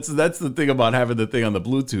 That's the thing about having the thing on the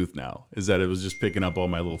Bluetooth now, is that it was just picking up all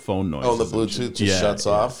my little phone noises. Oh, the Bluetooth just shuts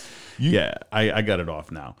off? Yeah, I got it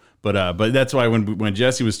off now. But that's why when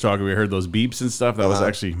Jesse was talking, we heard those beeps and stuff. That was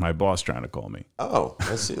actually my boss trying to call me. Oh,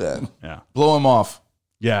 I see that. Yeah. Blow him off.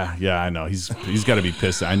 Yeah, I know. He's got to be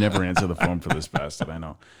pissed. I never answer the phone for this bastard. I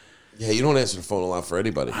know. Yeah, you don't answer the phone a lot for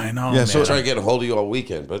anybody. I know. Yeah, man. so I try to get a hold of you all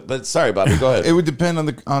weekend, but sorry, Bobby, go ahead. It would depend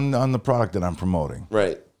on the product that I'm promoting.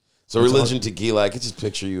 Right. So religion tequila, I could just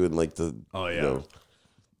picture you in like the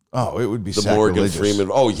Oh, it would be the Morgan sacrilegious. Freeman.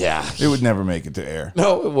 Oh yeah. It would never make it to air.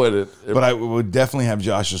 No, it wouldn't. But I would definitely have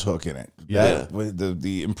Josh's hook in it. Yeah.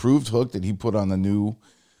 The improved hook that he put on the new.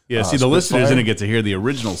 Yeah, see, the listeners didn't get to hear the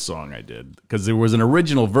original song I did, because there was an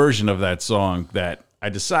original version of that song that I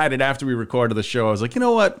decided after we recorded the show, I was like, you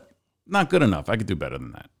know what? Not good enough. I could do better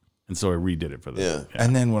than that. And so I redid it for this. Yeah.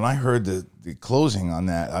 And then when I heard the closing on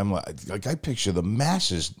that, I'm like I picture the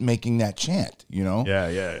masses making that chant, you know? Yeah.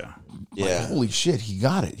 Yeah. Holy shit, he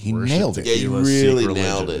got it. He nailed it. Yeah, you Tequila, really Secret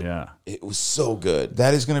nailed Religion, it. yeah. It was so good.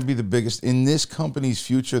 That is going to be the biggest in this company's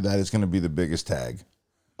future. That is going to be the biggest tag.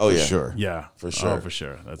 Oh For yeah. sure. Yeah. For sure. Oh, for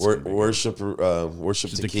sure. That's gonna be Worship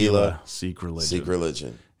tequila, Seek Religion. seek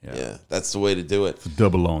religion. Yeah, that's the way to do it.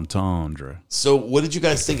 Double entendre. So, what did you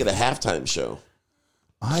guys think of the halftime show?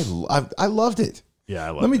 I loved it. Yeah, I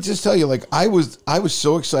love Let me it. just tell you, like I was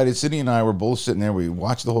so excited. Cindy and I were both sitting there. We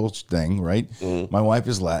watched the whole thing. Right. Mm-hmm. My wife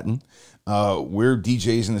is Latin. We're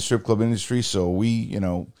DJs in the strip club industry, so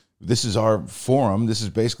this is our forum. This is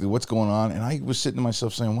basically what's going on. And I was sitting to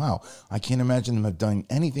myself saying, wow, I can't imagine them have done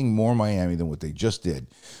anything more Miami than what they just did.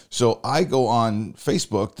 So I go on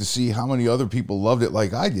Facebook to see how many other people loved it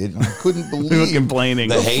like I did. And I couldn't We were believe complaining.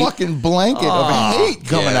 the hate? fucking blanket of hate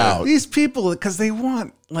coming yeah. out. These people, because they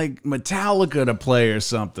want like Metallica to play or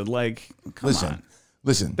something. Like, come on.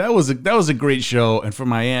 Listen. That was a great show, and for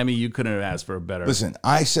Miami, you couldn't have asked for a better. Listen,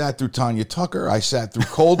 I sat through Tanya Tucker. I sat through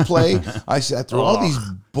Coldplay. I sat through all these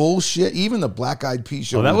bullshit. Even the Black Eyed Peas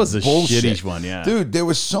show. Oh, that was a bullshit. shitty one, yeah. Dude, there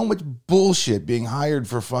was so much bullshit being hired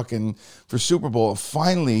for Super Bowl.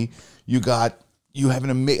 Finally, you have an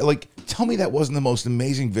amazing. Like, tell me that wasn't the most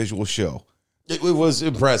amazing visual show. It was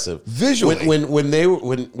impressive Visually.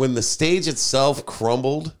 when the stage itself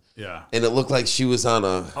crumbled. Yeah. And it looked like she was on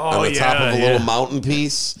the yeah, top of a yeah. little mountain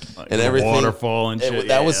piece and a everything. waterfall and shit.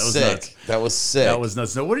 That Yeah, was that was sick. nuts. That was sick. That was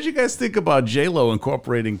nuts. Now, what did you guys think about J-Lo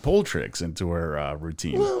incorporating pole tricks into her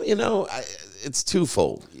routine? Well, it's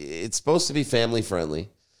twofold. It's supposed to be family friendly.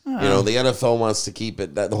 The NFL wants to keep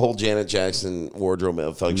it. The whole Janet Jackson wardrobe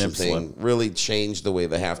malfunction Nip thing really changed the way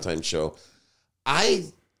the halftime show. I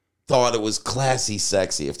thought it was classy,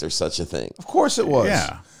 sexy, if there's such a thing. Of course it was.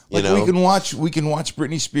 Yeah. Like we can watch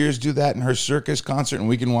Britney Spears do that in her circus concert, and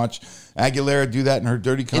we can watch Aguilera do that in her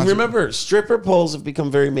dirty concert. And remember, stripper poles have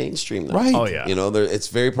become very mainstream now. Right. Oh, yeah. It's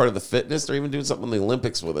very part of the fitness. They're even doing something in the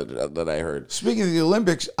Olympics with it that I heard. Speaking of the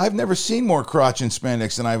Olympics, I've never seen more crotch and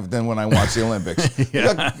spandex than when I watch the Olympics.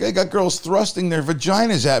 They got girls thrusting their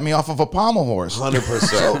vaginas at me off of a pommel horse.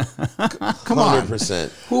 100%. Come on.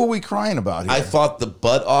 100%. Who are we crying about here? I thought the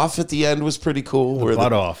butt off at the end was pretty cool.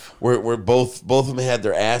 Butt off. Where both of them had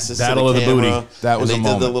their asses Battle to of the the camera. booty. That was and a they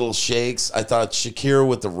did the moment. little shakes. I thought Shakira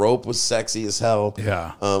with the rope was sexy as hell.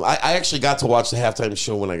 Yeah. I actually got to watch the halftime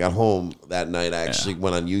show when I got home that night. I actually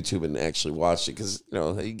went on YouTube and actually watched it because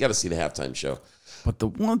you got to see the halftime show. But the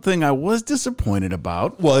one thing I was disappointed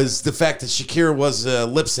about Was the fact that Shakira was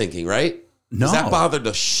lip syncing, right? 'Cause No. that bothered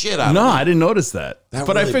the shit out No, of me. I didn't notice that. That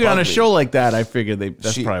But I really figured on a bugged me. show like that, I figured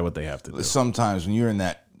that's She- probably what they have to do. Sometimes when you're in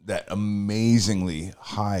that amazingly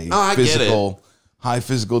high I get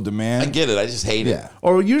physical demand. I get it. I just hate it. Yeah.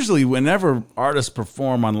 Or usually whenever artists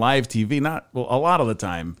perform on live TV, a lot of the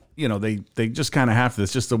time, they just kind of have to.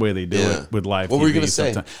 It's just the way they do Yeah. it with live TV. What were you gonna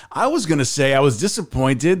say? sometimes. I was going to say I was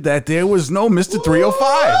disappointed that there was no Mr.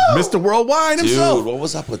 305, Mr. Worldwide himself. Dude, what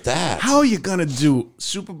was up with that? How are you going to do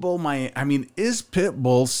Super Bowl Miami? I mean, is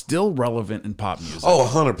Pitbull still relevant in pop music? Oh,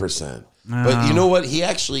 100%. But you know what? He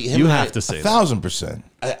actually... you have to say that. 1,000%.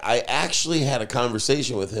 I actually had a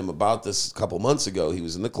conversation with him about this a couple months ago. He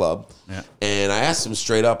was in the club, and I asked him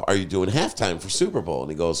straight up, "Are you doing halftime for Super Bowl?"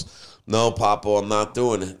 And he goes, "No, Papa, I'm not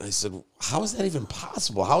doing it." I said, "How is that even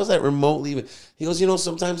possible? How is that remotely even?" He goes,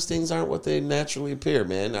 "Sometimes things aren't what they naturally appear,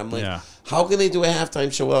 man." I'm like, "How can they do a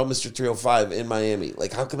halftime show without Mr. 305 in Miami?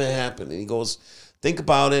 Like, how can that happen?" And he goes, "Think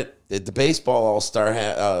about it. The baseball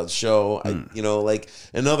all-star show,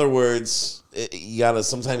 in other words, you gotta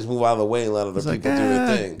sometimes move out of the way and let other people do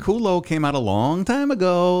their thing. Kulo came out a long time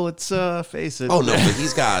ago. Let's face it. Oh no, but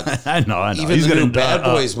he's got. I know. Even He's the gonna new Bad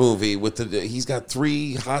Boys movie with he's got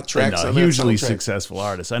 3 hot tracks. On hugely that soundtrack. successful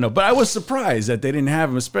artist. I know, but I was surprised that they didn't have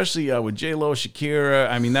him, especially with J-Lo, Shakira.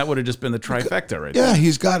 I mean, that would have just been the trifecta, right? Yeah,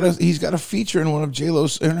 he's got a feature in one of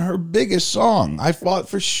J-Lo's in her biggest song. I thought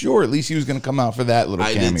for sure at least he was going to come out for that little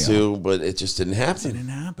cameo. I did too, but it just didn't happen. It didn't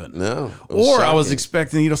happen. No. Or I was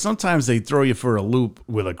expecting, sometimes they throw you for a loop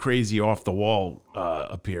with a crazy off the wall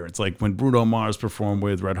appearance. Like when Bruno Mars performed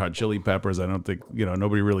with Red Hot Chili Peppers, I don't think,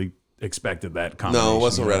 nobody really expected that combination. No, it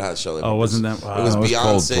wasn't Red Hot Chili Peppers. Oh, wasn't that? It was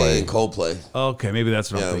Beyonce and Coldplay. Okay, maybe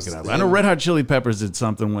that's what I'm thinking of. I know Red Hot Chili Peppers did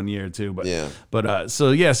something one year too, but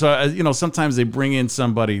sometimes they bring in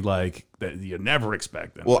somebody like that you never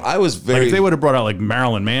expect. Well, I was very. Like if they would have brought out like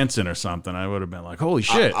Marilyn Manson or something, I would have been like, holy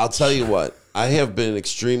shit. I'll tell you what, I have been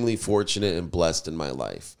extremely fortunate and blessed in my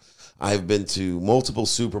life. I've been to multiple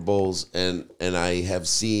Super Bowls and I have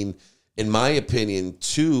seen, in my opinion,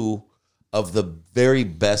 2 of the very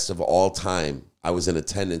best of all time I was in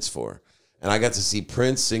attendance for. And I got to see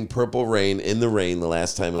Prince sing Purple Rain in the rain the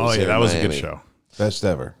last time it was here in that was Miami. a good show. Best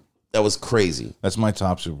ever. That was crazy. That's my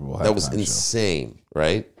top Super Bowl. That was insane,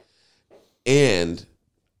 right? And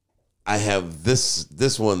I have this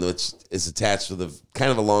one which is attached with a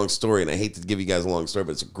kind of a long story, and I hate to give you guys a long story,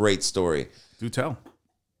 but it's a great story. Do tell.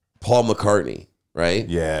 Paul McCartney, right?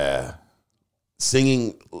 Yeah.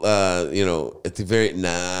 Singing, at the very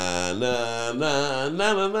na na na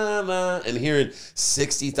na na na na, and hearing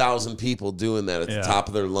 60,000 people doing that at the top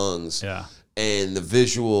of their lungs. Yeah. And the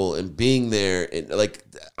visual and being there, and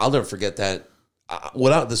I'll never forget that.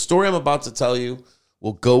 The story I'm about to tell you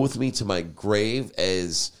will go with me to my grave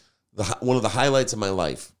as one of the highlights of my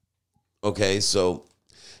life. Okay, so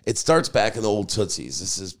it starts back in the old Tootsies.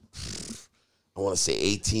 This is, I want to say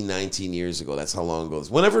 18, 19 years ago. That's how long ago it was.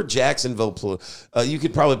 Whenever Jacksonville, you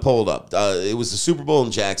could probably pull it up. It was the Super Bowl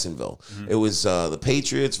in Jacksonville. Mm-hmm. It was the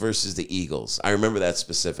Patriots versus the Eagles. I remember that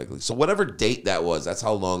specifically. So whatever date that was, that's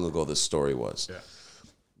how long ago this story was. Yeah.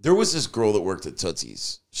 There was this girl that worked at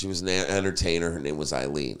Tootsie's. She was an entertainer. Her name was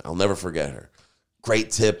Eileen. I'll never forget her.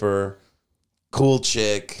 Great tipper, cool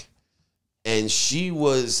chick. And she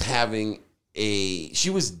was dating an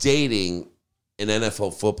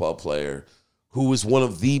NFL football player who was one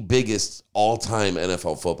of the biggest all-time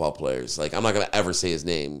NFL football players. Like, I'm not going to ever say his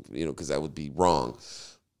name, because that would be wrong.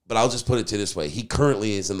 But I'll just put it to this way. He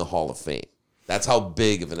currently is in the Hall of Fame. That's how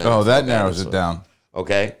big of an NFL Oh, that narrows it down.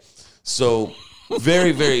 Okay? So,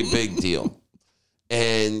 very, very big deal.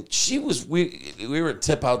 And we were at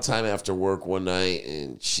tip-out time after work one night,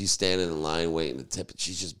 and she's standing in line waiting to tip, and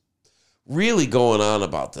she's just really going on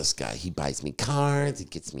about this guy. He buys me cards. He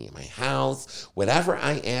gets me in my house. Whatever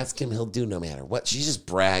I ask him, he'll do no matter what. She's just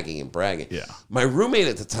bragging and bragging. Yeah. My roommate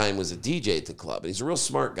at the time was a DJ at the club, and he's a real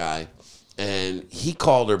smart guy. And he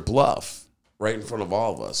called her bluff right in front of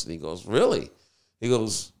all of us. And he goes, really? He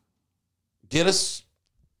goes, get us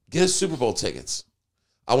Super Bowl tickets.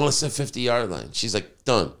 I want to sit 50-yard line. She's like,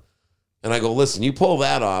 done. And I go, listen, you pull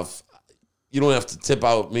that off, you don't have to tip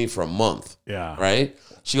out me for a month. Yeah. Right?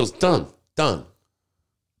 She goes, done.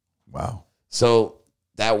 Wow. So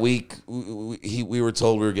that week, we were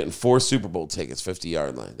told we were getting 4 Super Bowl tickets,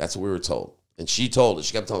 50-yard line. That's what we were told. And she told us,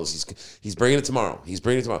 she kept telling us, he's bringing it tomorrow.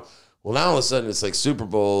 Well, now all of a sudden, it's like Super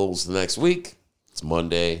Bowl's the next week. It's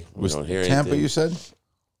Monday. We don't hear Tampa, anything. you said?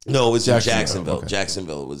 No, it was Jacksonville. Okay.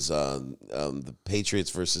 Jacksonville. It was the Patriots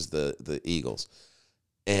versus the Eagles.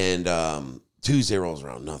 And Tuesday rolls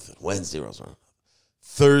around, nothing. Wednesday rolls around, nothing.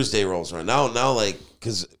 Thursday rolls around. Now,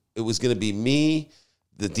 because it was going to be me,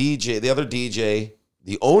 the DJ, the other DJ,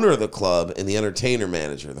 the owner of the club, and the entertainer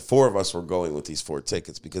manager. The 4 of us were going with these 4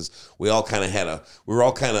 tickets because we all kind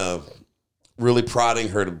of really prodding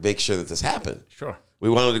her to make sure that this happened. Sure. We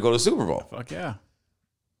wanted to go to Super Bowl. Fuck yeah.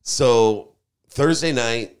 So Thursday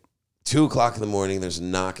night, 2:00 in the morning, there's a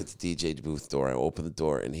knock at the DJ booth door. I open the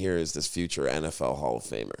door, and here is this future NFL Hall of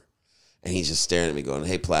Famer. And he's just staring at me going,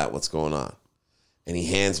 hey, Platt, what's going on? And he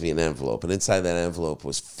hands me an envelope. And inside that envelope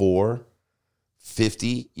was 4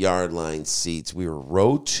 50-yard line seats. We were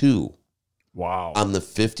row 2. Wow. On the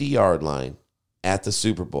 50-yard line at the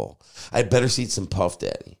Super Bowl. I had better seats than Puff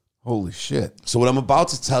Daddy. Holy shit. So what I'm about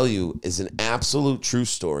to tell you is an absolute true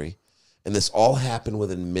story. And this all happened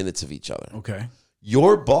within minutes of each other. Okay.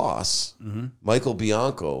 Your boss, Michael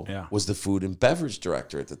Bianco, Yeah. was the food and beverage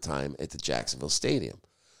director at the time at the Jacksonville Stadium.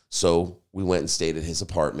 So we went and stayed at his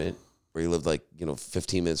apartment where he lived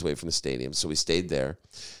 15 minutes away from the stadium. So we stayed there.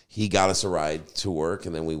 He got us a ride to work,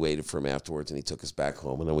 and then we waited for him afterwards, and he took us back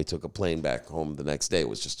home. And then we took a plane back home the next day. It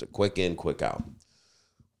was just a quick in, quick out.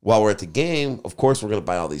 while we're at the game, of course, we're going to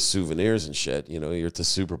buy all these souvenirs and shit. You know, you're at the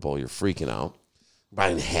Super Bowl, you're freaking out.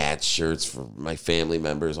 Buying hats, shirts for my family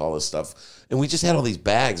members, all this stuff. And we just had all these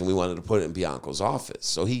bags, and we wanted to put it in Bianco's office.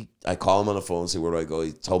 So I call him on the phone and say, where do I go?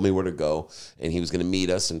 He told me where to go, and he was going to meet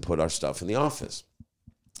us and put our stuff in the office.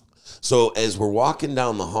 So as we're walking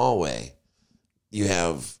down the hallway, you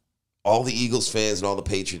have all the Eagles fans and all the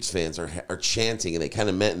Patriots fans are chanting, and they kind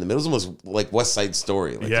of met in the middle. It was almost like West Side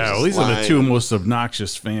Story. Like yeah, well, these are the two most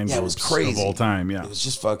obnoxious fan groups it was crazy. Of all time. Yeah, it was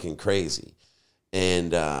just fucking crazy.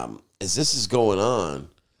 And as this is going on,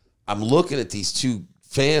 I'm looking at these two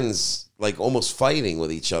fans like almost fighting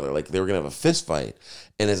with each other, like they were gonna have a fist fight.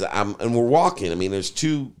 And and we're walking. I mean, there's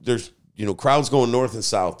crowds going north and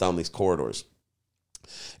south down these corridors.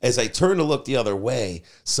 As I turn to look the other way,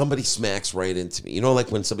 somebody smacks right into me. You know,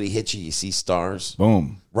 like when somebody hits you, you see stars?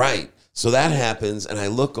 Boom. Right. So that happens, and I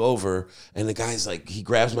look over, and the guy's like, he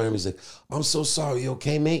grabs my arm, he's like, I'm so sorry. You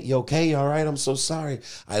okay, mate? You okay? You all right? I'm so sorry.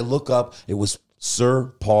 I look up, it was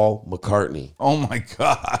Sir Paul McCartney. Oh my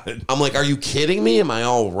God. I'm like, are you kidding me? Am I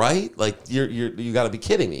all right? Like, you got to be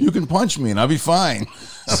kidding me. You can punch me and I'll be fine.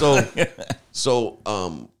 So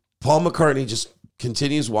Paul McCartney just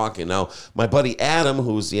continues walking. Now, my buddy Adam,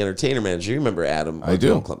 who's the entertainer manager, you remember Adam? I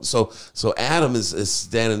do. So Adam is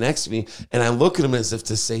standing next to me, and I look at him as if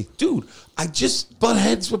to say, dude, I just butt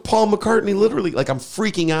heads with Paul McCartney, literally. Like, I'm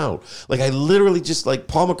freaking out. Like, I literally just, like,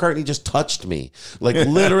 Paul McCartney just touched me. Like,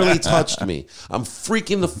 literally touched me. I'm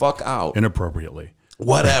freaking the fuck out. Inappropriately.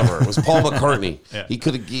 Whatever. It was Paul McCartney. Yeah. He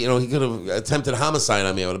could have attempted homicide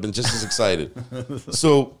on me. I would have been just as excited.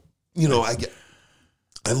 So,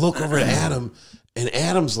 I look over at Adam, and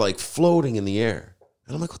Adam's like floating in the air.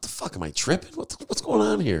 And I'm like, what the fuck? Am I tripping? What's going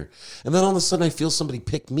on here? And then all of a sudden I feel somebody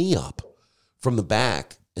pick me up from the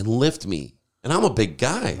back and lift me. And I'm a big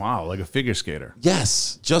guy. Wow, like a figure skater.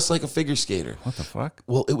 Yes, just like a figure skater. What the fuck?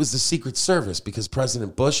 Well, it was the Secret Service because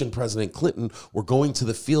President Bush and President Clinton were going to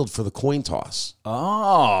the field for the coin toss.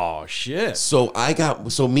 Oh, shit. So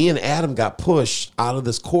me and Adam got pushed out of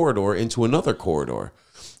this corridor into another corridor.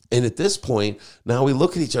 And at this point, now we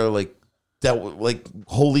look at each other like,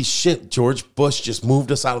 holy shit, George Bush just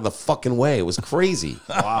moved us out of the fucking way. It was crazy.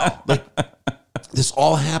 Wow. Like, this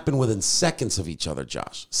all happened within seconds of each other,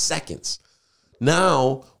 Josh. Seconds.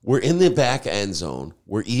 Now we're in the back end zone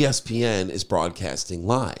where ESPN is broadcasting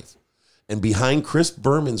live. And behind Chris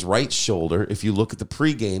Berman's right shoulder, if you look at the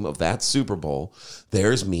pregame of that Super Bowl,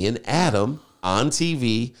 there's me and Adam on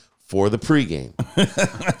TV for the pregame.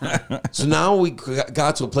 So now we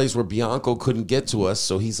got to a place where Bianco couldn't get to us.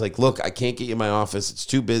 So he's like, look, I can't get you in my office. It's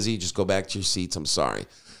too busy. Just go back to your seats. I'm sorry.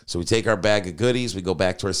 So we take our bag of goodies. We go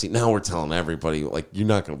back to our seat. Now we're telling everybody, like, you're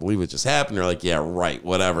not going to believe what just happened. They're like, yeah, right,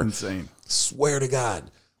 whatever. Insane. Swear to God.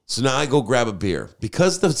 So now I go grab a beer.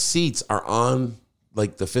 Because the seats are on,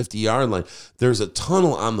 like, the 50-yard line, there's a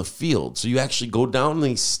tunnel on the field. So you actually go down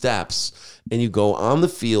these steps and you go on the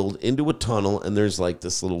field into a tunnel, and there's like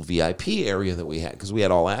this little VIP area that we had because we had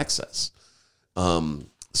all access.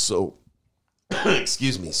 So,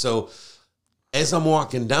 excuse me. So as I'm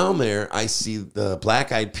walking down there, I see the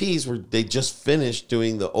Black Eyed Peas where they just finished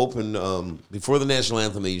doing the open, before the national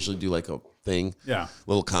anthem, they usually do like a thing,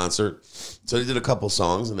 little concert. So they did a couple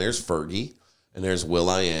songs, and there's Fergie, and there's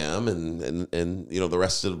Will.i.am, and the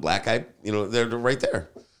rest of the Black Eyed, they're right there.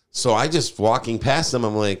 So I just walking past them,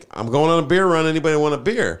 I'm like, I'm going on a beer run. Anybody want a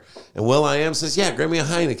beer? And Will.i.am says, yeah, grab me a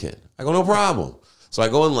Heineken. I go, no problem. So I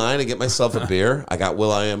go in line and get myself a beer. I got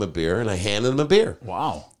Will.i.am a beer, and I handed him a beer.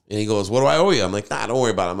 Wow. And he goes, what do I owe you? I'm like, nah, don't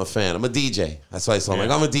worry about it. I'm a fan. I'm a DJ. That's why I told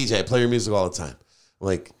him. I'm a DJ. I play your music all the time. I'm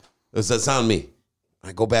like, does that sound me?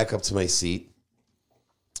 I go back up to my seat,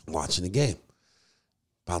 watching the game.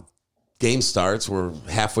 About game starts. We're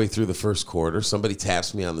halfway through the first quarter. Somebody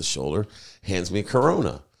taps me on the shoulder, hands me a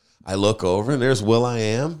Corona. I look over, and there's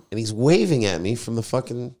Will.i.am, and he's waving at me from the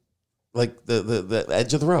fucking, like, the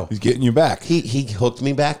edge of the row. He's getting you back. He hooked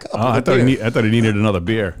me back up. Oh, I thought he needed another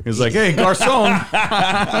beer. He was like, hey, garçon,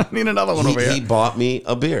 I need another one over here. He bought me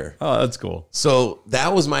a beer. Oh, that's cool. So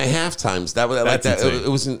that was my halftime. That was like that. Insane. It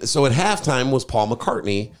was so at halftime was Paul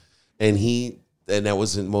McCartney, and that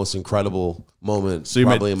was the most incredible moment so you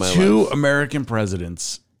probably met in my two life. American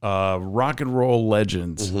presidents, rock and roll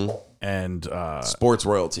legends, and Sports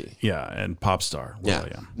royalty. Yeah, and pop star. Yeah.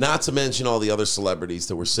 Not to mention all the other celebrities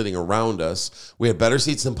that were sitting around us. We had better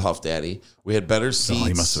seats than Puff Daddy. We had better seats. Oh,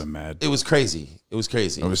 he must have been mad. It was crazy. It was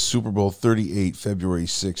crazy. It was Super Bowl 38, February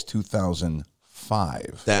 6,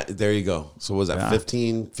 2005. There you go. So what was that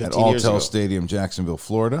 15 At years Alltel ago? Stadium, Jacksonville,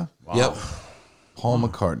 Florida. Wow. Yep. Paul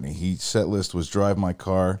McCartney. His set list was Drive My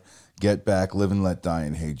Car, Get Back, Live and Let Die,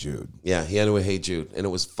 and Hey Jude. Yeah, he had to Hey Jude, and it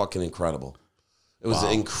was fucking incredible. It was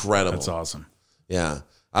incredible. That's awesome. Yeah.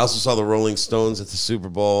 I also saw the Rolling Stones at the Super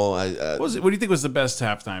Bowl. What do you think was the best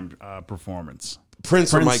halftime performance?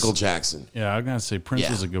 Prince or Michael Jackson? Yeah, I'm going to say Prince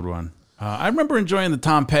was a good one. I remember enjoying the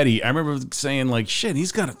Tom Petty. I remember saying, like, shit,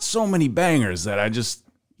 he's got so many bangers that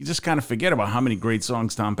you just kind of forget about how many great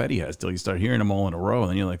songs Tom Petty has till you start hearing them all in a row.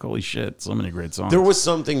 And then you're like, holy shit, so many great songs. There was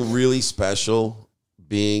something really special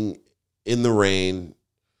being in the rain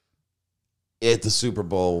at the Super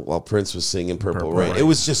Bowl while Prince was singing Purple Rain. It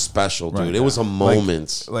was just special, dude. Right. It was a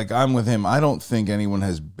moment. Like I'm with him. I don't think anyone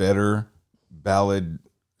has better ballad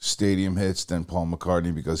stadium hits than Paul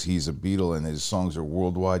McCartney because he's a Beatle and his songs are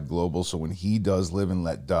worldwide, global. So when he does Live and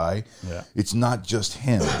Let Die, it's not just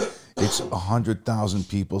him. It's 100,000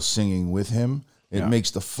 people singing with him. It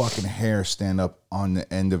makes the fucking hair stand up on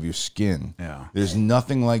the end of your skin. Yeah. There's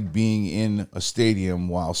nothing like being in a stadium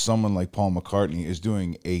while someone like Paul McCartney is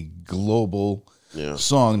doing a global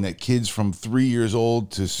song that kids from 3 years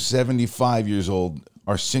old to 75 years old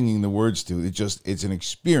are singing the words to. It's an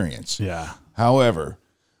experience. Yeah. However,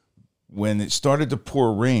 when it started to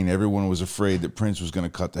pour rain, everyone was afraid that Prince was going to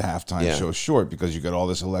cut the halftime show short because you got all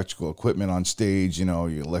this electrical equipment on stage, you know,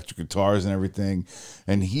 your electric guitars and everything.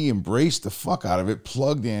 And he embraced the fuck out of it,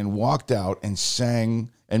 plugged in, walked out, and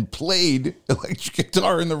sang and played electric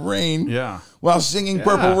guitar in the rain while singing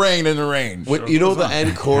Purple Rain in the rain. You know the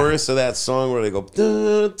end chorus of that song where they go,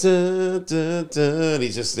 dun, dun, dun, dun, and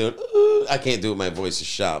he's just doing, I can't do it, my voice is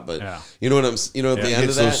shot, but you know what at the end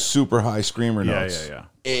of that? Those super high screamer notes. Yeah.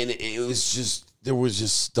 And it was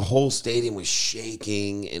just, the whole stadium was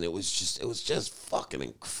shaking, and it was just fucking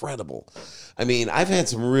incredible. I mean, I've had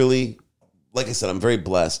some really, like I said, I'm very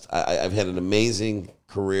blessed. I've had an amazing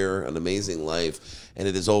career, an amazing life, and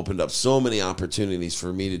it has opened up so many opportunities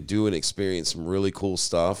for me to do and experience some really cool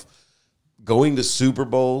stuff. Going to Super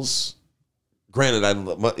Bowls, granted, I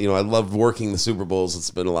loved working the Super Bowls.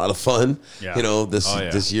 It's been a lot of fun. Yeah. You know,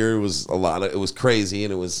 this year was it was crazy,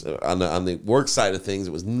 and it was on the work side of things,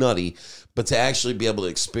 it was nutty. But to actually be able to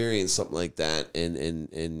experience something like that,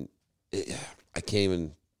 and I can't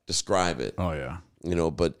even describe it. Oh yeah. You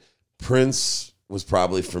know, but Prince was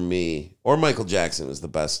probably for me, or Michael Jackson was the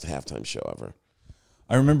best halftime show ever.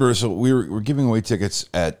 I remember, so we were giving away tickets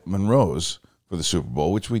at Monroe's for the Super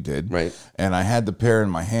Bowl, which we did. Right. And I had the pair in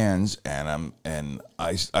my hands, and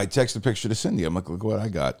I text a picture to Cindy. I'm like, look what I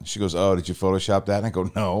got. She goes, oh, did you Photoshop that? And I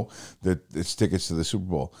go, no, it's tickets to the Super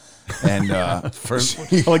Bowl. And the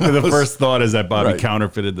first thought is that Bobby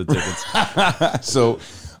counterfeited the tickets. So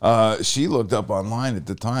she looked up online at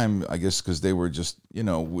the time, I guess, because they were just, you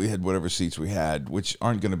know, we had whatever seats we had, which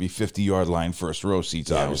aren't going to be 50-yard line first row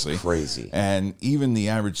seats, obviously. It was crazy. And even the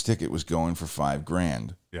average ticket was going for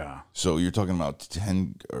 $5,000. Yeah. So you're talking about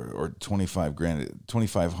 10 or 25 grand,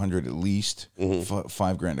 2,500 at least,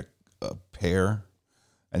 $5,000 a pair,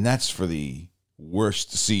 and that's for the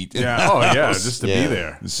worst seat. Yeah. Oh yeah, just to be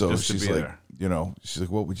there. So just she's like, you know, she's like,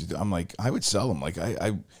 what would you do? I'm like, I would sell them. Like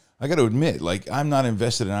I got to admit, like I'm not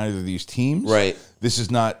invested in either of these teams. Right. It's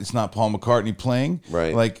not Paul McCartney playing.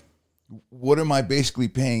 Right. Like, what am I basically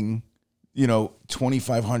paying? You know,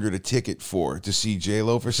 $2,500 a ticket to see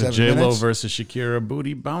J-Lo for 7 minutes. J-Lo versus Shakira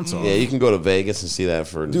booty bounce off. Yeah, you can go to Vegas and see that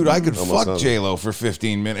for. Dude, I could fuck nothing. J-Lo for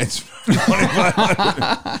 15 minutes.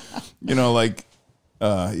 $2,500. You know, like,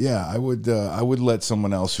 I would let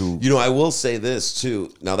someone else who. You know, I will say this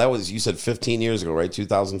too. Now that was, you said 15 years ago, right?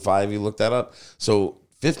 2005. You looked that up. So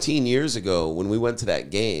 15 years ago, when we went to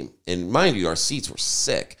that game, and mind you, our seats were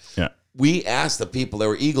sick. Yeah. We asked the people, there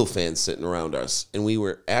were Eagle fans sitting around us, and we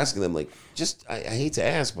were asking them, like, I hate to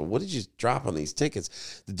ask, but what did you drop on these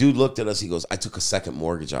tickets? The dude looked at us. He goes, I took a second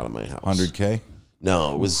mortgage out of my house. $100K?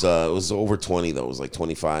 No, it was over 20 though. It was like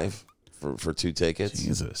 25 for 2 tickets.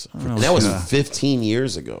 Jesus. And that was 15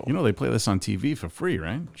 years ago. You know they play this on TV for free,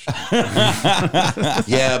 right?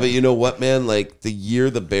 Yeah, but you know what, man? Like the year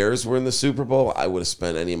the Bears were in the Super Bowl, I would have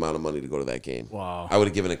spent any amount of money to go to that game. Wow. I would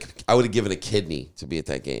have given a kidney to be at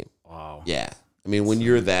that game. Wow. Yeah. I mean, when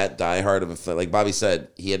you're that diehard of a fan, like Bobby said,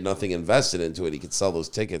 he had nothing invested into it. He could sell those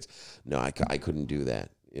tickets. No, I couldn't do that.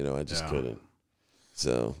 You know, I just couldn't.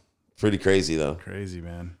 So pretty crazy though. Crazy,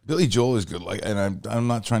 man. Billy Joel is good. Like, and I'm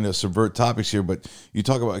not trying to subvert topics here, but you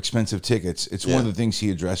talk about expensive tickets. It's one of the things he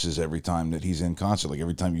addresses every time that he's in concert. Like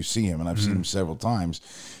every time you see him, and I've seen him several times,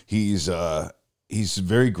 he's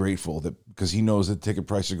very grateful that because he knows that ticket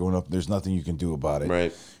prices are going up. There's nothing you can do about it.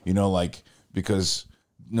 Right. You know, like because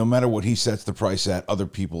no matter what he sets the price at, other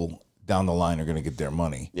people down the line are going to get their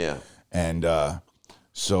money. Yeah. And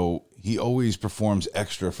so he always performs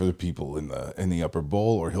extra for the people in the upper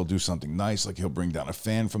bowl, or he'll do something nice, like he'll bring down a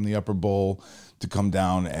fan from the upper bowl to come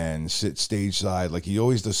down and sit stage side. Like he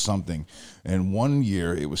always does something. And one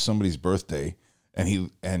year it was somebody's birthday, and he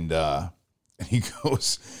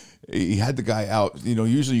goes, he had the guy out. You know,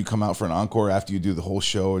 usually you come out for an encore after you do the whole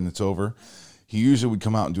show and it's over. He usually would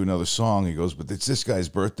come out and do another song. He goes, but it's this guy's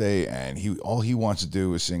birthday, and all he wants to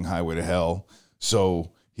do is sing Highway to Hell.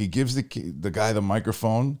 So he gives the guy the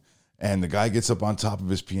microphone, and the guy gets up on top of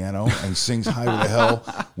his piano and sings Highway to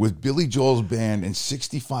Hell with Billy Joel's band and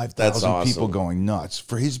 65,000 awesome. people going nuts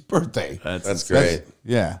for his birthday. That's great.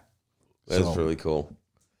 Yeah. That's really cool.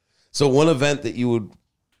 So one event that you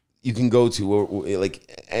can go to, or like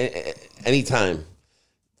anytime,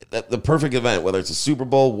 the perfect event, whether it's a Super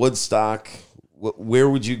Bowl, Woodstock, where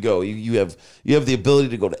would you go? You have the ability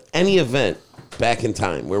to go to any event back in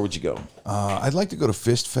time. Where would you go? I'd like to go to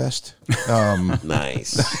Fist Fest.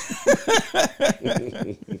 Nice.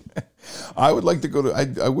 I would like to go to.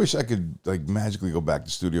 I wish I could like magically go back to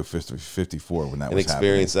Studio 54 when that And was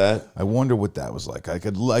experience happening. that. I wonder what that was like.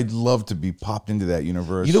 I'd love to be popped into that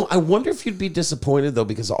universe. You know, I wonder if you'd be disappointed though,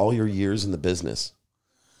 because of all your years in the business.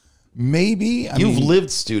 Maybe You've lived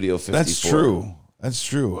Studio 54. That's true. That's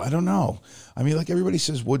true. I don't know. I mean, like everybody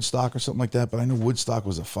says Woodstock or something like that, but I know Woodstock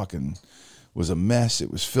was a mess.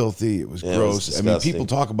 It was filthy. It was gross. It was I mean, people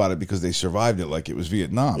talk about it because they survived it like it was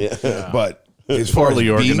Vietnam. Yeah. But as far as Poorly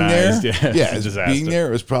being organized. there, Yeah, it's a disaster. being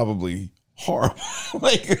there was probably horrible.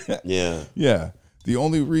 Like, Yeah. The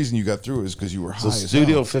only reason you got through is because you were high. So as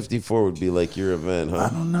Studio hell. 54 would be like your event, huh? I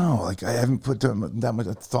don't know. Like I haven't put that much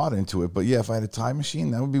thought into it. But yeah, if I had a time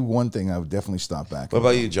machine, that would be one thing I would definitely stop back. What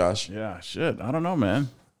about you, Josh? Yeah, shit. I don't know, man.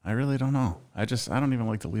 I really don't know. I don't even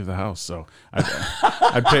like to leave the house. So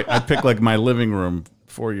I picked like my living room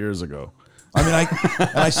 4 years ago. I mean,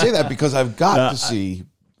 I say that because I've got to see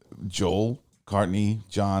Joel, Courtney,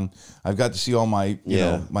 John. I've got to see all my you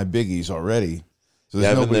know my biggies already. So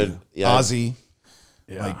there's nobody. Ozzy.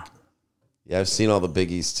 Yeah. Yeah, I've seen all the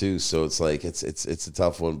biggies too, so it's like it's a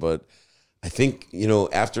tough one. But I think, you know,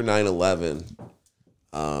 after 9/11,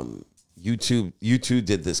 U2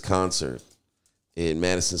 did this concert in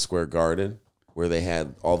Madison Square Garden where they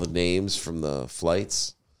had all the names from the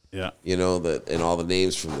flights. Yeah. You know, and all the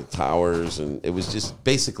names from the towers, and it was just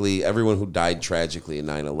basically everyone who died tragically in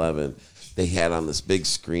 9/11. They had on this big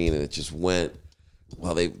screen, and it just went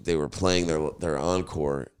while they were playing their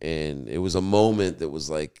encore, and it was a moment that was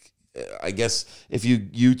like, I guess if you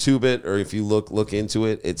YouTube it or if you look into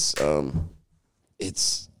it, it's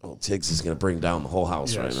Tiggs is gonna bring down the whole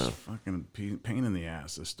house right now. Fucking pain in the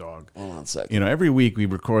ass, this dog. Hold on a second. You know, every week we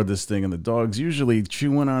record this thing, and the dog's usually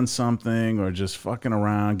chewing on something or just fucking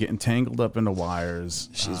around, getting tangled up into wires.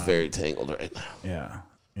 She's very tangled right now. Yeah.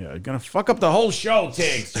 Yeah, you're gonna fuck up the whole show,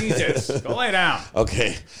 Tiggs. Jesus. Go lay down.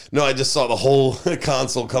 Okay. No, I just saw the whole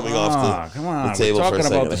console coming off Come on. the table We're for a talking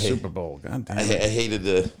second. about the Super Bowl. God damn I it. hated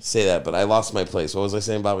to say that, but I lost my place. What was I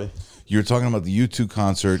saying, Bobby? You were talking about the U2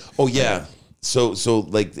 concert. Oh yeah. So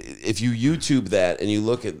like if you YouTube that and you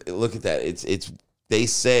look at that, it's they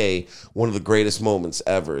say one of the greatest moments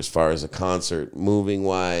ever as far as a concert, moving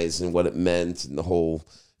wise, and what it meant and the whole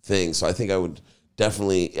thing. So I think I would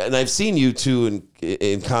definitely, and I've seen U2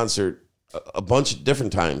 in concert a bunch of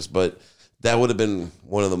different times, but that would have been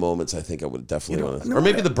one of the moments I think I would definitely want to. Or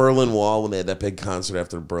maybe the Berlin Wall, when they had that big concert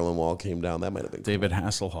after the Berlin Wall came down. That might have been David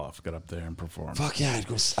Hasselhoff got up there and performed. Fuck yeah, I'd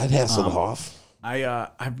Hasselhoff.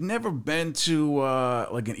 I've never been to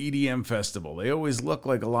like an EDM festival. They always look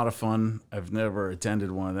like a lot of fun. I've never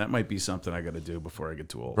attended one. That might be something I got to do before I get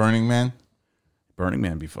too old. Burning Man. Burning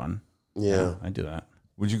Man be fun. Yeah. I do that.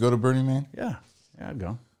 Would you go to Burning Man? Yeah, I'd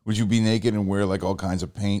go. Would you be naked and wear like all kinds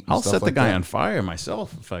of paint? And I'll stuff set the like guy that? on fire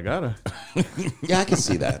myself if I gotta. Yeah, I can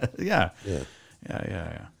see that. Yeah.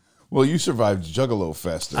 Yeah. Well, you survived Juggalo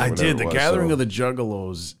Fest. I did. The Gathering of the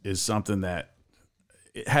Juggalos is something that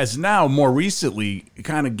it has now more recently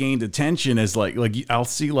kind of gained attention as like I'll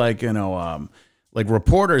see like, you know, like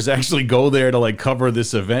reporters actually go there to like cover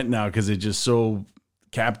this event now because they're just so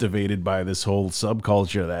captivated by this whole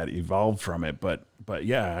subculture that evolved from it. But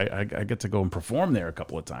yeah, I get to go and perform there a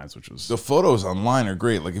couple of times, which was The photos online are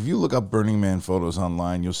great. Like if you look up Burning Man photos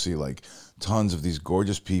online, you'll see like tons of these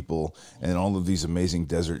gorgeous people and all of these amazing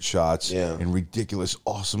desert shots and ridiculous,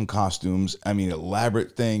 awesome costumes. I mean,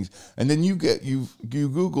 elaborate things. And then you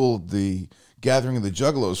Google the Gathering of the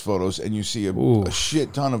Juggalos photos and you see a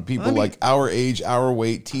shit ton of people like our age, our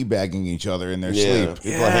weight, teabagging each other in their sleep.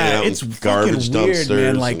 People are hanging out it's in garbage fucking weird,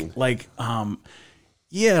 dumpsters. man. Like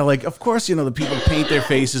Yeah, like, of course, the people paint their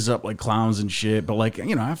faces up like clowns and shit, but, like,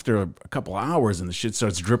 after a couple hours and the shit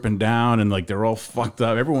starts dripping down and, like, they're all fucked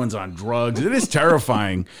up, everyone's on drugs. It is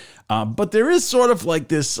terrifying. But there is sort of, like,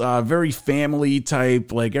 this very family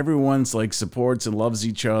type, like, everyone's, like, supports and loves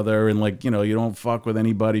each other, and, like, you don't fuck with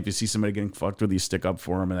anybody. If you see somebody getting fucked with, you stick up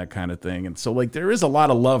for them and that kind of thing. And so, like, there is a lot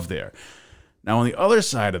of love there. Now, on the other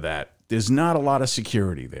side of that, there's not a lot of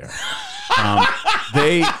security there.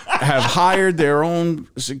 They have hired their own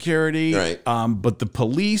security, right. But the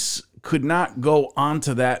police could not go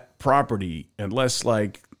onto that property unless,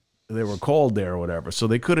 like, they were called there or whatever. So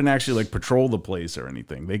they couldn't actually, like, patrol the place or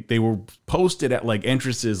anything. They were posted at, like,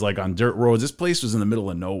 entrances, like, on dirt roads. This place was in the middle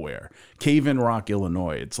of nowhere. Cave in Rock,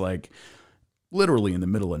 Illinois. It's, like, literally in the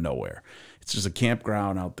middle of nowhere. It's just a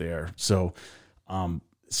campground out there. So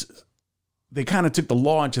they kind of took the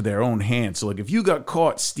law into their own hands. So, like, if you got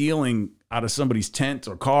caught stealing out of somebody's tent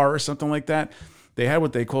or car or something like that, they had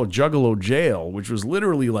what they call Juggalo jail, which was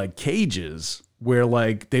literally like cages where,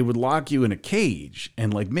 like, they would lock you in a cage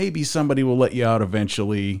and, like, maybe somebody will let you out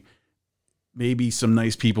eventually. Maybe some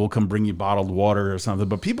nice people come bring you bottled water or something.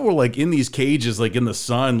 But people were, like, in these cages, like, in the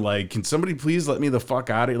sun, like, can somebody please let me the fuck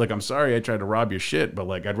out of here? Like, I'm sorry I tried to rob your shit, but,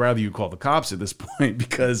 like, I'd rather you call the cops at this point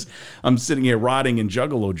because I'm sitting here rotting in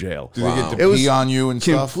Juggalo jail. Do they get to pee on you and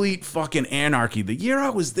stuff? Complete fucking anarchy. The year I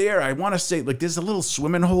was there, I want to say, like, there's a little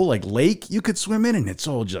swimming hole, like, lake you could swim in, and it's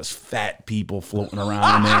all just fat people floating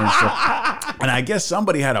around in there and stuff. And I guess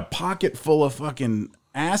somebody had a pocket full of fucking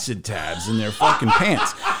acid tabs in their fucking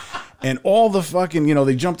pants. And all the fucking,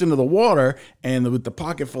 they jumped into the water, and with the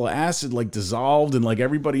pocket full of acid, like, dissolved, and, like,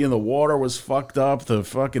 everybody in the water was fucked up. The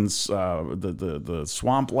fucking the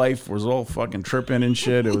swamp life was all fucking tripping and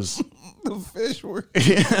shit. It was The fish were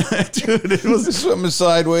dude. It was swimming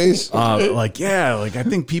sideways. I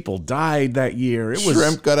think people died that year. It was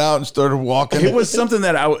Shrimp got out and started walking. It was something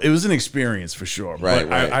that it was an experience for sure. Right, but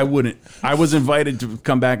right. I wouldn't. I was invited to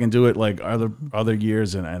come back and do it like other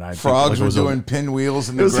years, and I Frogs think, were doing pinwheels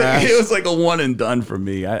in the grass. It was like a one and done for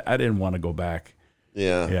me. I didn't want to go back.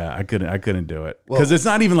 Yeah. I couldn't do it because it's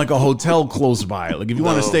not even like a hotel close by. Like if you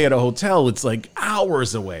want to stay at a hotel, it's like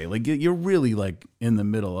hours away. Like you're really like in the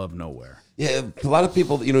middle of nowhere. Yeah, a lot of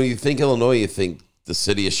people, you think Illinois, you think the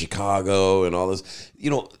city of Chicago and all this.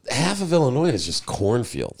 Half of Illinois is just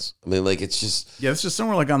cornfields. I mean, like it's just it's just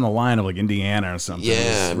somewhere like on the line of like Indiana or something.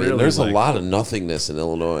 Yeah, I mean, really there's like, a lot of nothingness in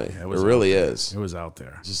Illinois. Yeah, it really there. is. It was out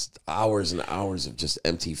there. Just hours and hours of just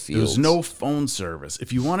empty fields. There was no phone service.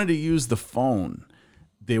 If you wanted to use the phone,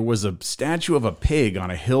 there was a statue of a pig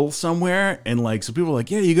on a hill somewhere, and like so people were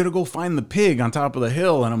like, yeah, you gotta go find the pig on top of the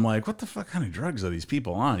hill. And I'm like, what the fuck kind of drugs are these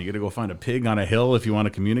people on? You gotta go find a pig on a hill if you want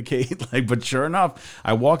to communicate. But sure enough,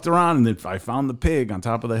 I walked around and then I found the pig on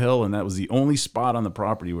top of the hill, and that was the only spot on the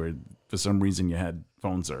property where for some reason you had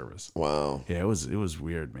phone service. Wow. Yeah, it was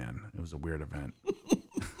weird, man. It was a weird event.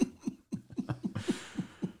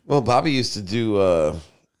 Well, Bobby used to do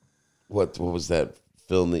what was that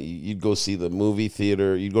film that you'd go see the movie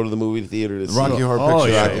theater? You'd go to the movie theater to see Rocky Horror Oh,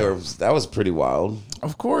 Picture yeah, Show. yeah. That was pretty wild.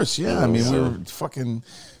 Of course, yeah. I mean, we were fucking.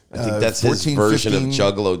 I think that's his 14, version 15. of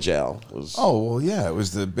Juggalo Jail. Oh well, yeah. It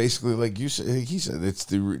was basically like you said. He said it's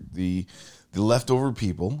the leftover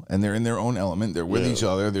people, and they're in their own element. They're with each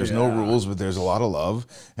other. There's no rules, but there's a lot of love,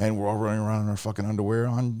 and we're all running around in our fucking underwear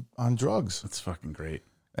on drugs. That's fucking great.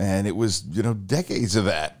 And it was decades of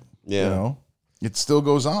that. Yeah. It still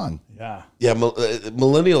goes on. Yeah. Yeah,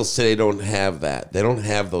 millennials today don't have that. They don't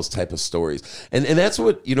have those type of stories, and that's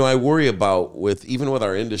what I worry about even with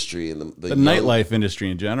our industry and the nightlife industry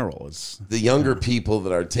in general is the younger people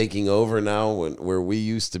that are taking over now, where we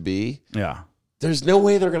used to be. yeah. There's no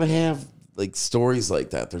way they're gonna have like stories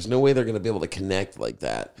like that. There's no way they're gonna be able to connect like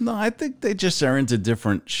that. No, I think they just are into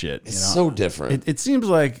different shit. It's so different. It seems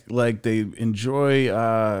like they enjoy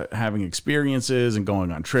having experiences and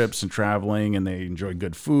going on trips and traveling, and they enjoy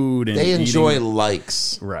good food and they enjoy eating.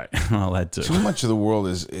 likes. Right. Well, that too. Too much of the world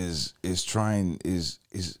is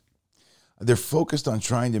they're focused on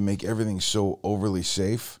trying to make everything so overly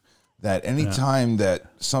safe that any time that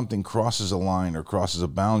something crosses a line or crosses a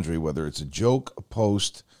boundary, whether it's a joke, a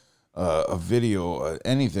post, a video,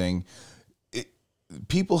 anything,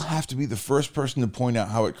 people have to be the first person to point out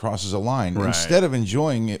how it crosses a line instead of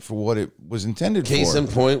enjoying it for what it was intended for. Case in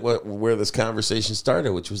point, where this conversation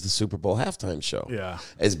started, which was the Super Bowl halftime show. Yeah.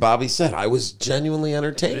 As Bobby said, I was genuinely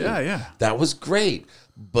entertained. Yeah. That was great.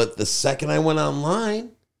 But the second I went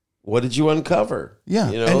online, what did you uncover? Yeah.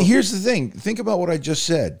 And here's the thing. Think about what I just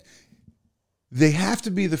said. they have to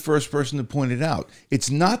be the first person to point it out. It's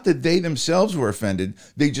not that they themselves were offended.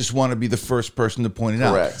 They just want to be the first person to point it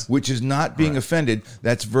out, which is not being offended.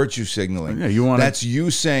 That's virtue signaling. Yeah, that's you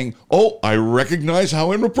saying, oh, I recognize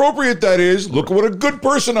how inappropriate that is. Look at what a good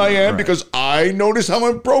person I am because I notice how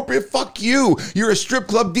inappropriate. Fuck you. You're a strip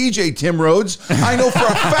club DJ, Tim Rhodes. I know for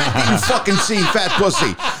a fact that you fucking see fat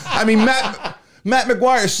pussy. I mean, Matt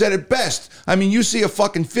McGuire said it best. I mean, you see a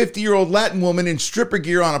fucking 50-year-old Latin woman in stripper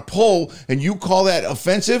gear on a pole, and you call that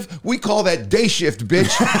offensive? We call that day shift,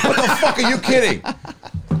 bitch. What the fuck are you kidding?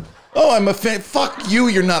 Oh, I'm offended. Fuck you,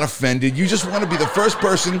 you're not offended. You just want to be the first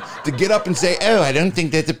person to get up and say, oh, I don't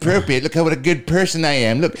think that's appropriate. Look what a good person I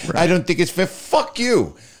am. Look, I don't think it's fair. Fuck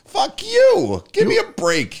you. Fuck you. Give me a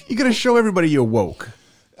break. You got to show everybody you're woke.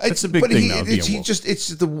 That's a big thing now. It's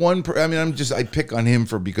the one. I mean, I pick on him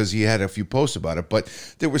because he had a few posts about it, but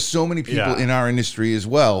there were so many people in our industry as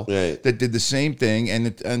well that did the same thing.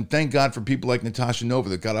 And thank God for people like Natasha Nova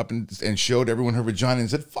that got up and showed everyone her vagina and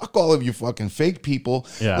said, "Fuck all of you fucking fake people."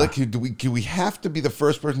 Yeah. Like, do we have to be the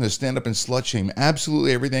first person to stand up and slut shame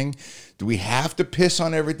absolutely everything? Do we have to piss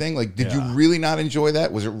on everything? Like, did you really not enjoy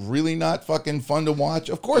that? Was it really not fucking fun to watch?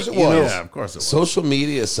 Of course it was. Yeah, of course it was. Social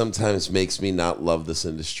media sometimes makes me not love this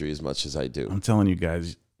industry as much as I do. I'm telling you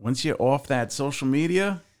guys, once you're off that social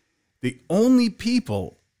media, the only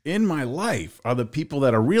people in my life are the people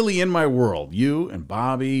that are really in my world. You and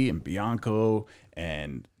Bobby and Bianco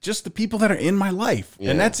and just the people that are in my life.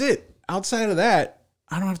 Yeah. And that's it. Outside of that,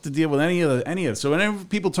 I don't have to deal with any of it. So whenever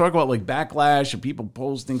people talk about like backlash and people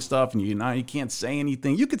posting stuff and you can't say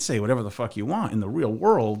anything, you could say whatever the fuck you want. In the real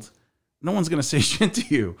world, no one's going to say shit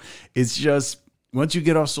to you. It's just once you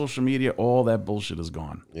get off social media, all that bullshit is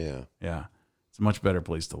gone. Yeah. Yeah. It's a much better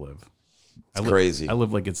place to live. It's crazy. I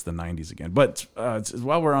live like it's the 90s again. But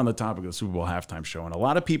while we're on the topic of the Super Bowl halftime show, and a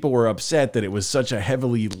lot of people were upset that it was such a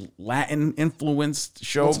heavily Latin-influenced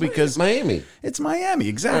show because Miami. It's Miami,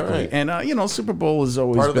 exactly. Right. And, Super Bowl has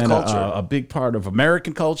always been a big part of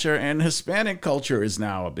American culture, and Hispanic culture is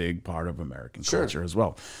now a big part of American culture as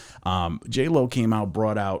well. J-Lo came out,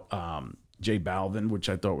 brought out J Balvin, which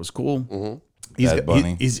I thought was cool. Mm-hmm. Bad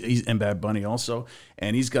Bunny. He's and Bad Bunny also,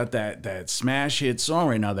 and he's got that smash hit song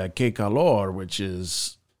right now, that Que Calor, which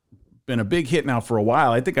has been a big hit now for a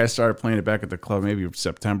while. I think I started playing it back at the club maybe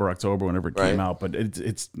September, October, whenever it came out. But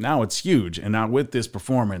it's huge, and now with this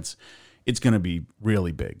performance, it's going to be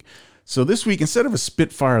really big. So this week, instead of a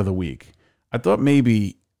Spitfire of the Week, I thought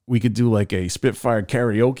maybe we could do like a Spitfire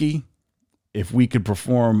karaoke. If we could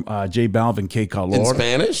perform J Balvin Que Calor in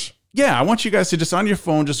Spanish. Yeah, I want you guys to just on your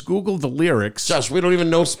phone, just Google the lyrics. Josh, we don't even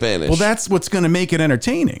know Spanish. Well, that's what's going to make it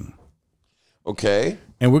entertaining. Okay.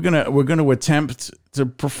 And we're gonna attempt to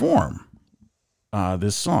perform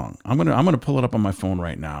this song. I'm gonna pull it up on my phone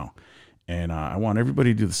right now, and I want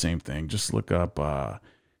everybody to do the same thing. Just look up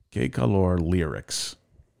Que Calor lyrics,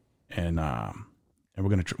 and we're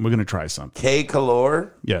gonna try something. Que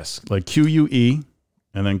Calor. Yes, like QUE,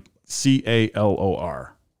 and then CALOR.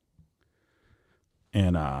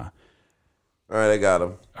 And all right, I got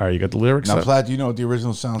them. All right, you got the lyrics now, up? Platt, do you know what the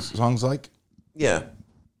original song's like? Yeah.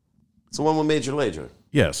 It's the one with Major Lazer.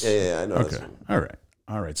 Yes. Yeah, I know. Okay.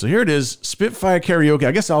 All right. So here it is, Spitfire Karaoke.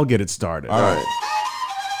 I guess I'll get it started. All right.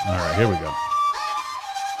 All right, here we go.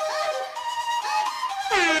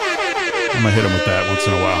 I'm going to hit him with that once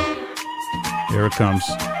in a while. Here it comes.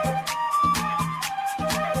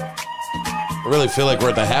 I really feel like we're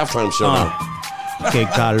at the halftime show now. Que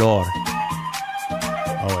calor.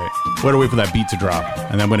 Oh, wait. We're going to wait for that beat to drop.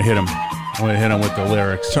 And then I'm going to hit him. I'm going to hit him with the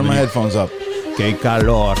lyrics. Turn my headphones up. Que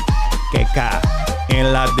calor. Que ca.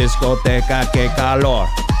 En la discoteca. Que calor.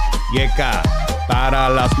 Yeca. Para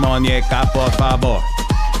las muñecas, por favor.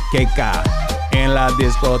 Que ca. En la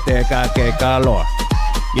discoteca. Que calor.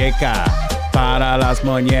 Yeca. Para las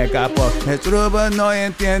muñecas, por favor. No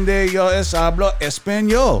entiende, yo hablo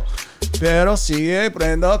español. Pero sigue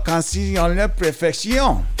aprendo canción de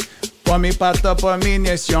perfección. Por mi parte, por mi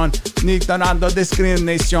nación, ni dando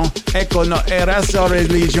discriminación. Eco no era su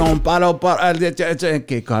religión, para el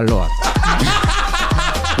que calor.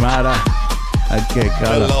 Mara, que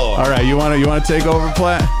calor. All right, you wanna take over,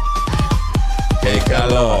 Platt? Que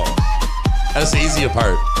calor. That's the easier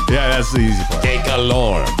part. Yeah, that's the easy part. Que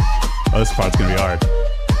calor. Oh, this part's gonna be hard.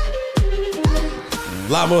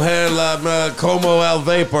 La mujer como el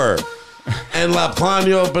vapor. En la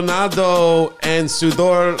plano banado en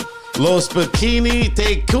sudor. Los bikini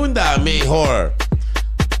te cunda mejor.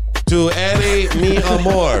 Tu eres mi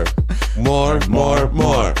amor. More.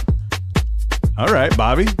 All right,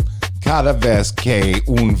 Bobby. Cada vez que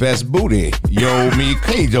un ves booty, yo me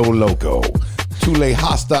quedo loco. Tu le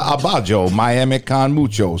hasta abajo, Miami con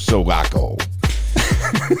mucho sobaco.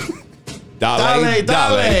 Dale,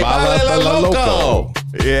 bala la loco.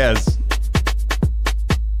 Yes.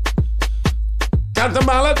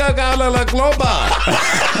 Guatemala, la globa.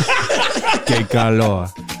 Que calor.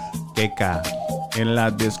 Que ca. En la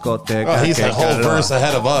discoteca. Oh, he's que a whole calor. verse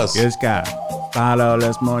ahead of us. Que ca. Palo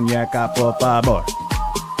les muñeca, por favor.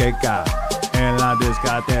 Que ca. En la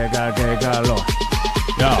discoteca, que calor.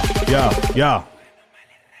 Yo.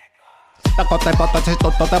 Tacote, pote,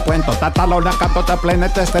 toto, te puento, tatalo, la canto, te plene,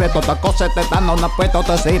 te estreto, te cose, te dano, no puedo,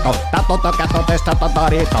 te cito, tato, tocato, te está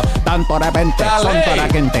totorito, tanto revente, son toda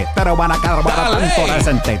gente, pero van a carbar tanto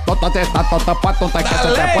recente, toto, te está, toto, pato, te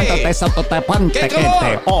cose, te puento, te sato, te puente,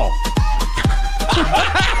 gente, oh.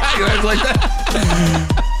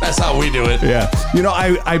 That's how we do it. Yeah. You know,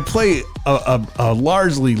 I play a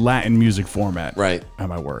largely Latin music format Right. at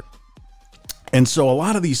my work. And so a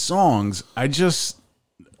lot of these songs, I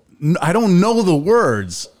don't know the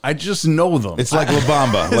words. I just know them. It's like La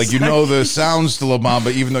Bamba. Like you know the sounds to La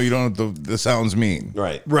Bamba, even though you don't know what the sounds mean.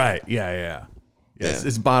 Right. Right. Yeah. Yes, Yeah.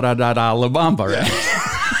 it's ba-da-da-da La Bamba, right?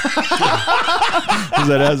 Is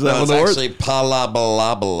that No, what it's the word? actually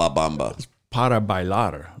Palabalabala. Para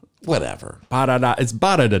bailar. Whatever. Para-da. It's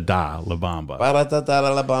ba-da-da-da La Bamba.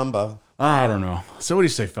 Ba-da-da-da-la-bamba. I don't know. So what do you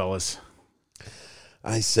say, fellas?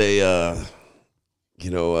 I say,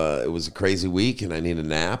 it was a crazy week and I need a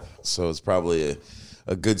nap, so it's probably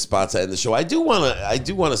a good spot to end the show. I do want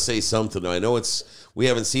to say something. I know we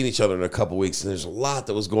haven't seen each other in a couple weeks, and there's a lot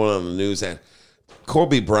that was going on in the news. And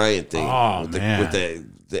Kobe Bryant thing with the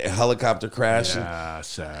helicopter crash. Yeah,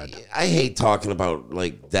 sad. I hate talking about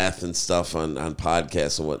like death and stuff on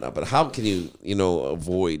podcasts and whatnot, but how can you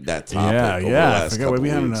avoid that topic? over the I last forgot couple we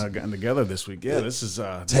haven't weeks? gotten together this week. Yeah, this is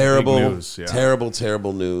Terrible big news. Yeah.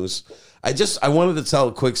 terrible news. I wanted to tell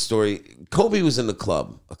a quick story. Kobe was in the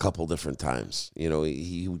club a couple different times.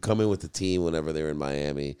 He would come in with the team whenever they were in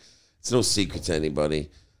Miami. It's no secret to anybody.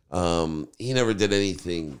 He never did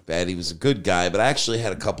anything bad. He was a good guy, but I actually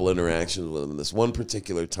had a couple interactions with him. This one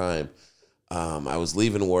particular time, I was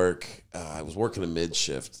leaving work. I was working a mid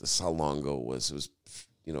shift. This is how long ago it was. It was,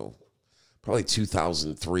 probably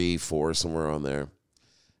 2003, 4, somewhere on there.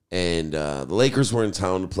 And the Lakers were in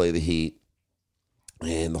town to play the Heat.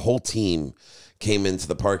 And the whole team came into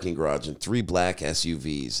the parking garage in 3 black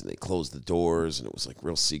SUVs, and they closed the doors, and it was like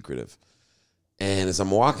real secretive. And as I'm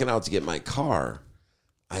walking out to get my car,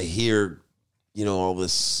 I hear, all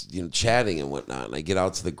this, chatting and whatnot. And I get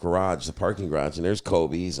out to the garage, the parking garage, and there's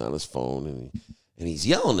Kobe. He's on his phone, and he's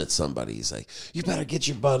yelling at somebody. He's like, "You better get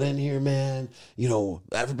your butt in here, man.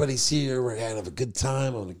 Everybody's here. We're gonna have a good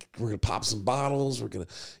time. We're gonna pop some bottles. We're gonna,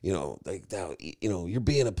 you're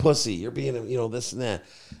being a pussy. You're being a, this and that."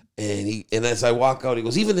 And as I walk out, he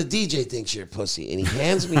goes, "Even the DJ thinks you're a pussy." And he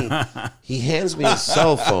hands me his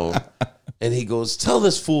cell phone, and he goes, "Tell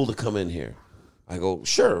this fool to come in here." I go,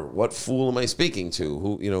 "Sure. What fool am I speaking to?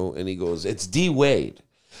 Who, And he goes, "It's D Wade."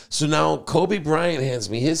 So now Kobe Bryant hands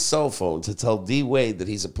me his cell phone to tell D Wade that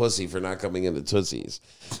he's a pussy for not coming into Tootsie's.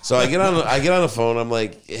 So I get on the phone. I'm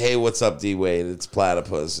like, "Hey, what's up, D Wade? It's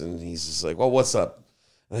Platypus." And he's just like, "Well, what's up?"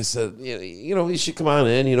 And I said, "You should come on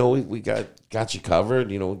in. We got you covered.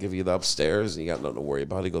 We'll give you the upstairs, and you got nothing to worry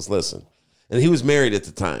about." He goes, "Listen," and he was married at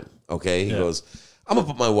the time. Okay, he goes, "I'm gonna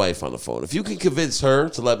put my wife on the phone. If you can convince her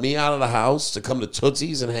to let me out of the house to come to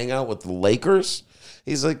Tootsie's and hang out with the Lakers,"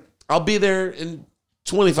 he's like, "I'll be there in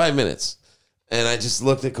 25 minutes. And I just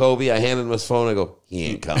looked at Kobe. I handed him his phone. I go, "He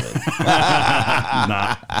ain't coming."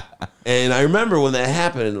 Nah. And I remember when that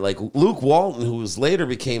happened, like Luke Walton, who was later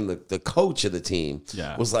became the coach of the team,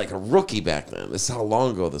 was like a rookie back then. This is how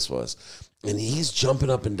long ago this was. And he's jumping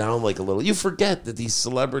up and down like a little. You forget that these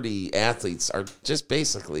celebrity athletes are just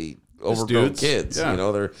basically overgrown kids. Yeah.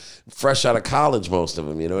 They're fresh out of college, most of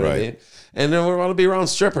them. You know what I mean? And then we want to be around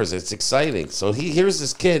strippers. It's exciting. So here's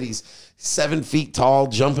this kid. He's 7 feet tall,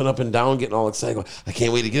 jumping up and down, getting all excited. Going, "I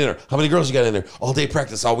can't wait to get in there. How many girls you got in there?" All day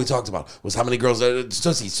practice. All we talked about was how many girls.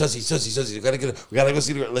 Sussy. We gotta go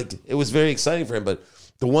see the girl. Like, it was very exciting for him. But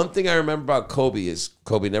the one thing I remember about Kobe is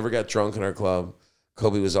Kobe never got drunk in our club.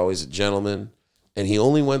 Kobe was always a gentleman, and he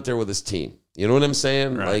only went there with his team. You know what I'm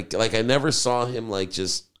saying? Right. Like I never saw him like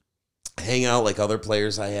just hang out like other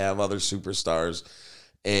players I have, other superstars.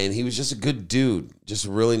 And he was just a good dude, just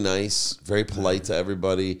really nice, very polite to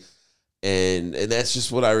everybody. And that's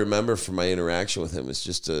just what I remember from my interaction with him. It's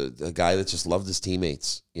just a guy that just loved his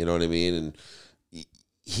teammates. You know what I mean? And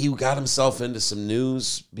he got himself into some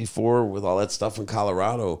news before with all that stuff in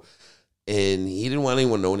Colorado. And he didn't want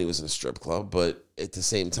anyone knowing he was in a strip club. But at the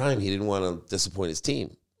same time, he didn't want to disappoint his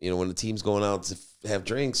team. When the team's going out to have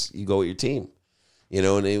drinks, you go with your team.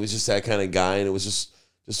 And he was just that kind of guy. And it was just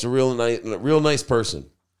just a real nice person.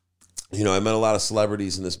 You know, I met a lot of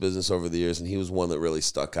celebrities in this business over the years, and he was one that really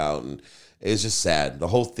stuck out. And it was just sad. The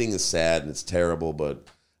whole thing is sad and it's terrible, but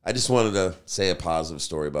I just wanted to say a positive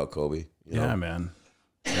story about Kobe. You know? Man.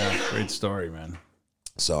 Yeah, great story, man.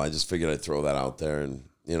 So I just figured I'd throw that out there, and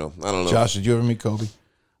you know, I don't know. Josh, did you ever meet Kobe?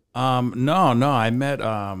 No, I met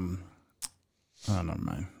oh, never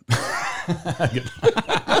mind. I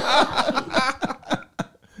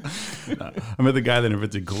met the guy that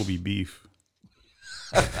invented Kobe beef.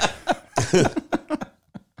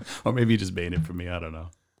 Or maybe he just made it for me. I don't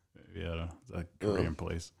know. Maybe, I don't know. It's a Korean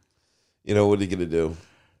place. You know, what are you going to do?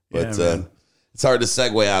 But man. it's hard to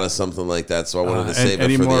segue out of something like that, so I wanted to save it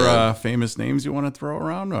any for more the end. famous names you want to throw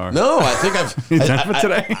around? Or? No, I think I've You done for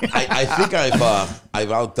today? I think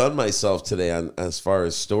I've outdone myself today on as far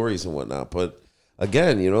as stories and whatnot. But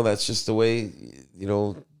again, you know, that's just the way, you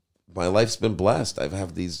know, my life's been blessed. I've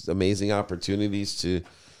had these amazing opportunities to,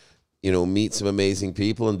 you know, meet some amazing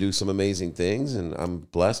people and do some amazing things, and I'm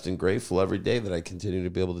blessed and grateful every day that I continue to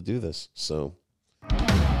be able to do this. So.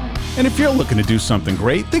 And if you're looking to do something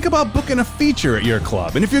great, think about booking a feature at your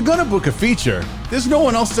club. And if you're going to book a feature, there's no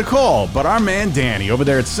one else to call but our man Danny over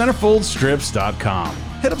there at centerfoldstrips.com.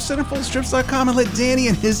 Head up centerfoldstrips.com and let Danny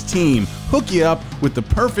and his team hook you up with the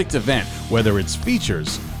perfect event, whether it's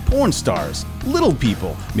features, porn stars, little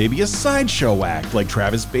people, maybe a sideshow act like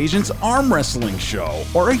Travis Bajan's arm wrestling show,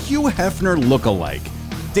 or a Hugh Hefner lookalike.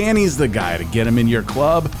 Danny's the guy to get him in your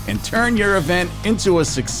club and turn your event into a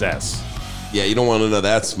success. Yeah, you don't want none of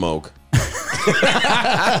that smoke.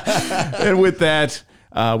 And with that,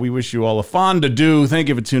 we wish you all a fond adieu. Thank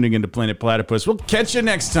you for tuning in to Planet Platypus. We'll catch you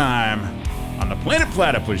next time on the Planet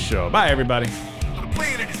Platypus Show. Bye, everybody. The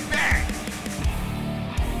planet is back.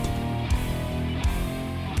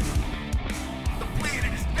 The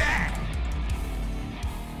planet is back.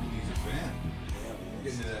 He's a fan.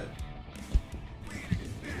 Get into that.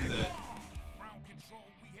 Ground control,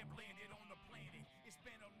 we have landed on the planet. It's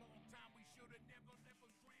been a long time. We should have never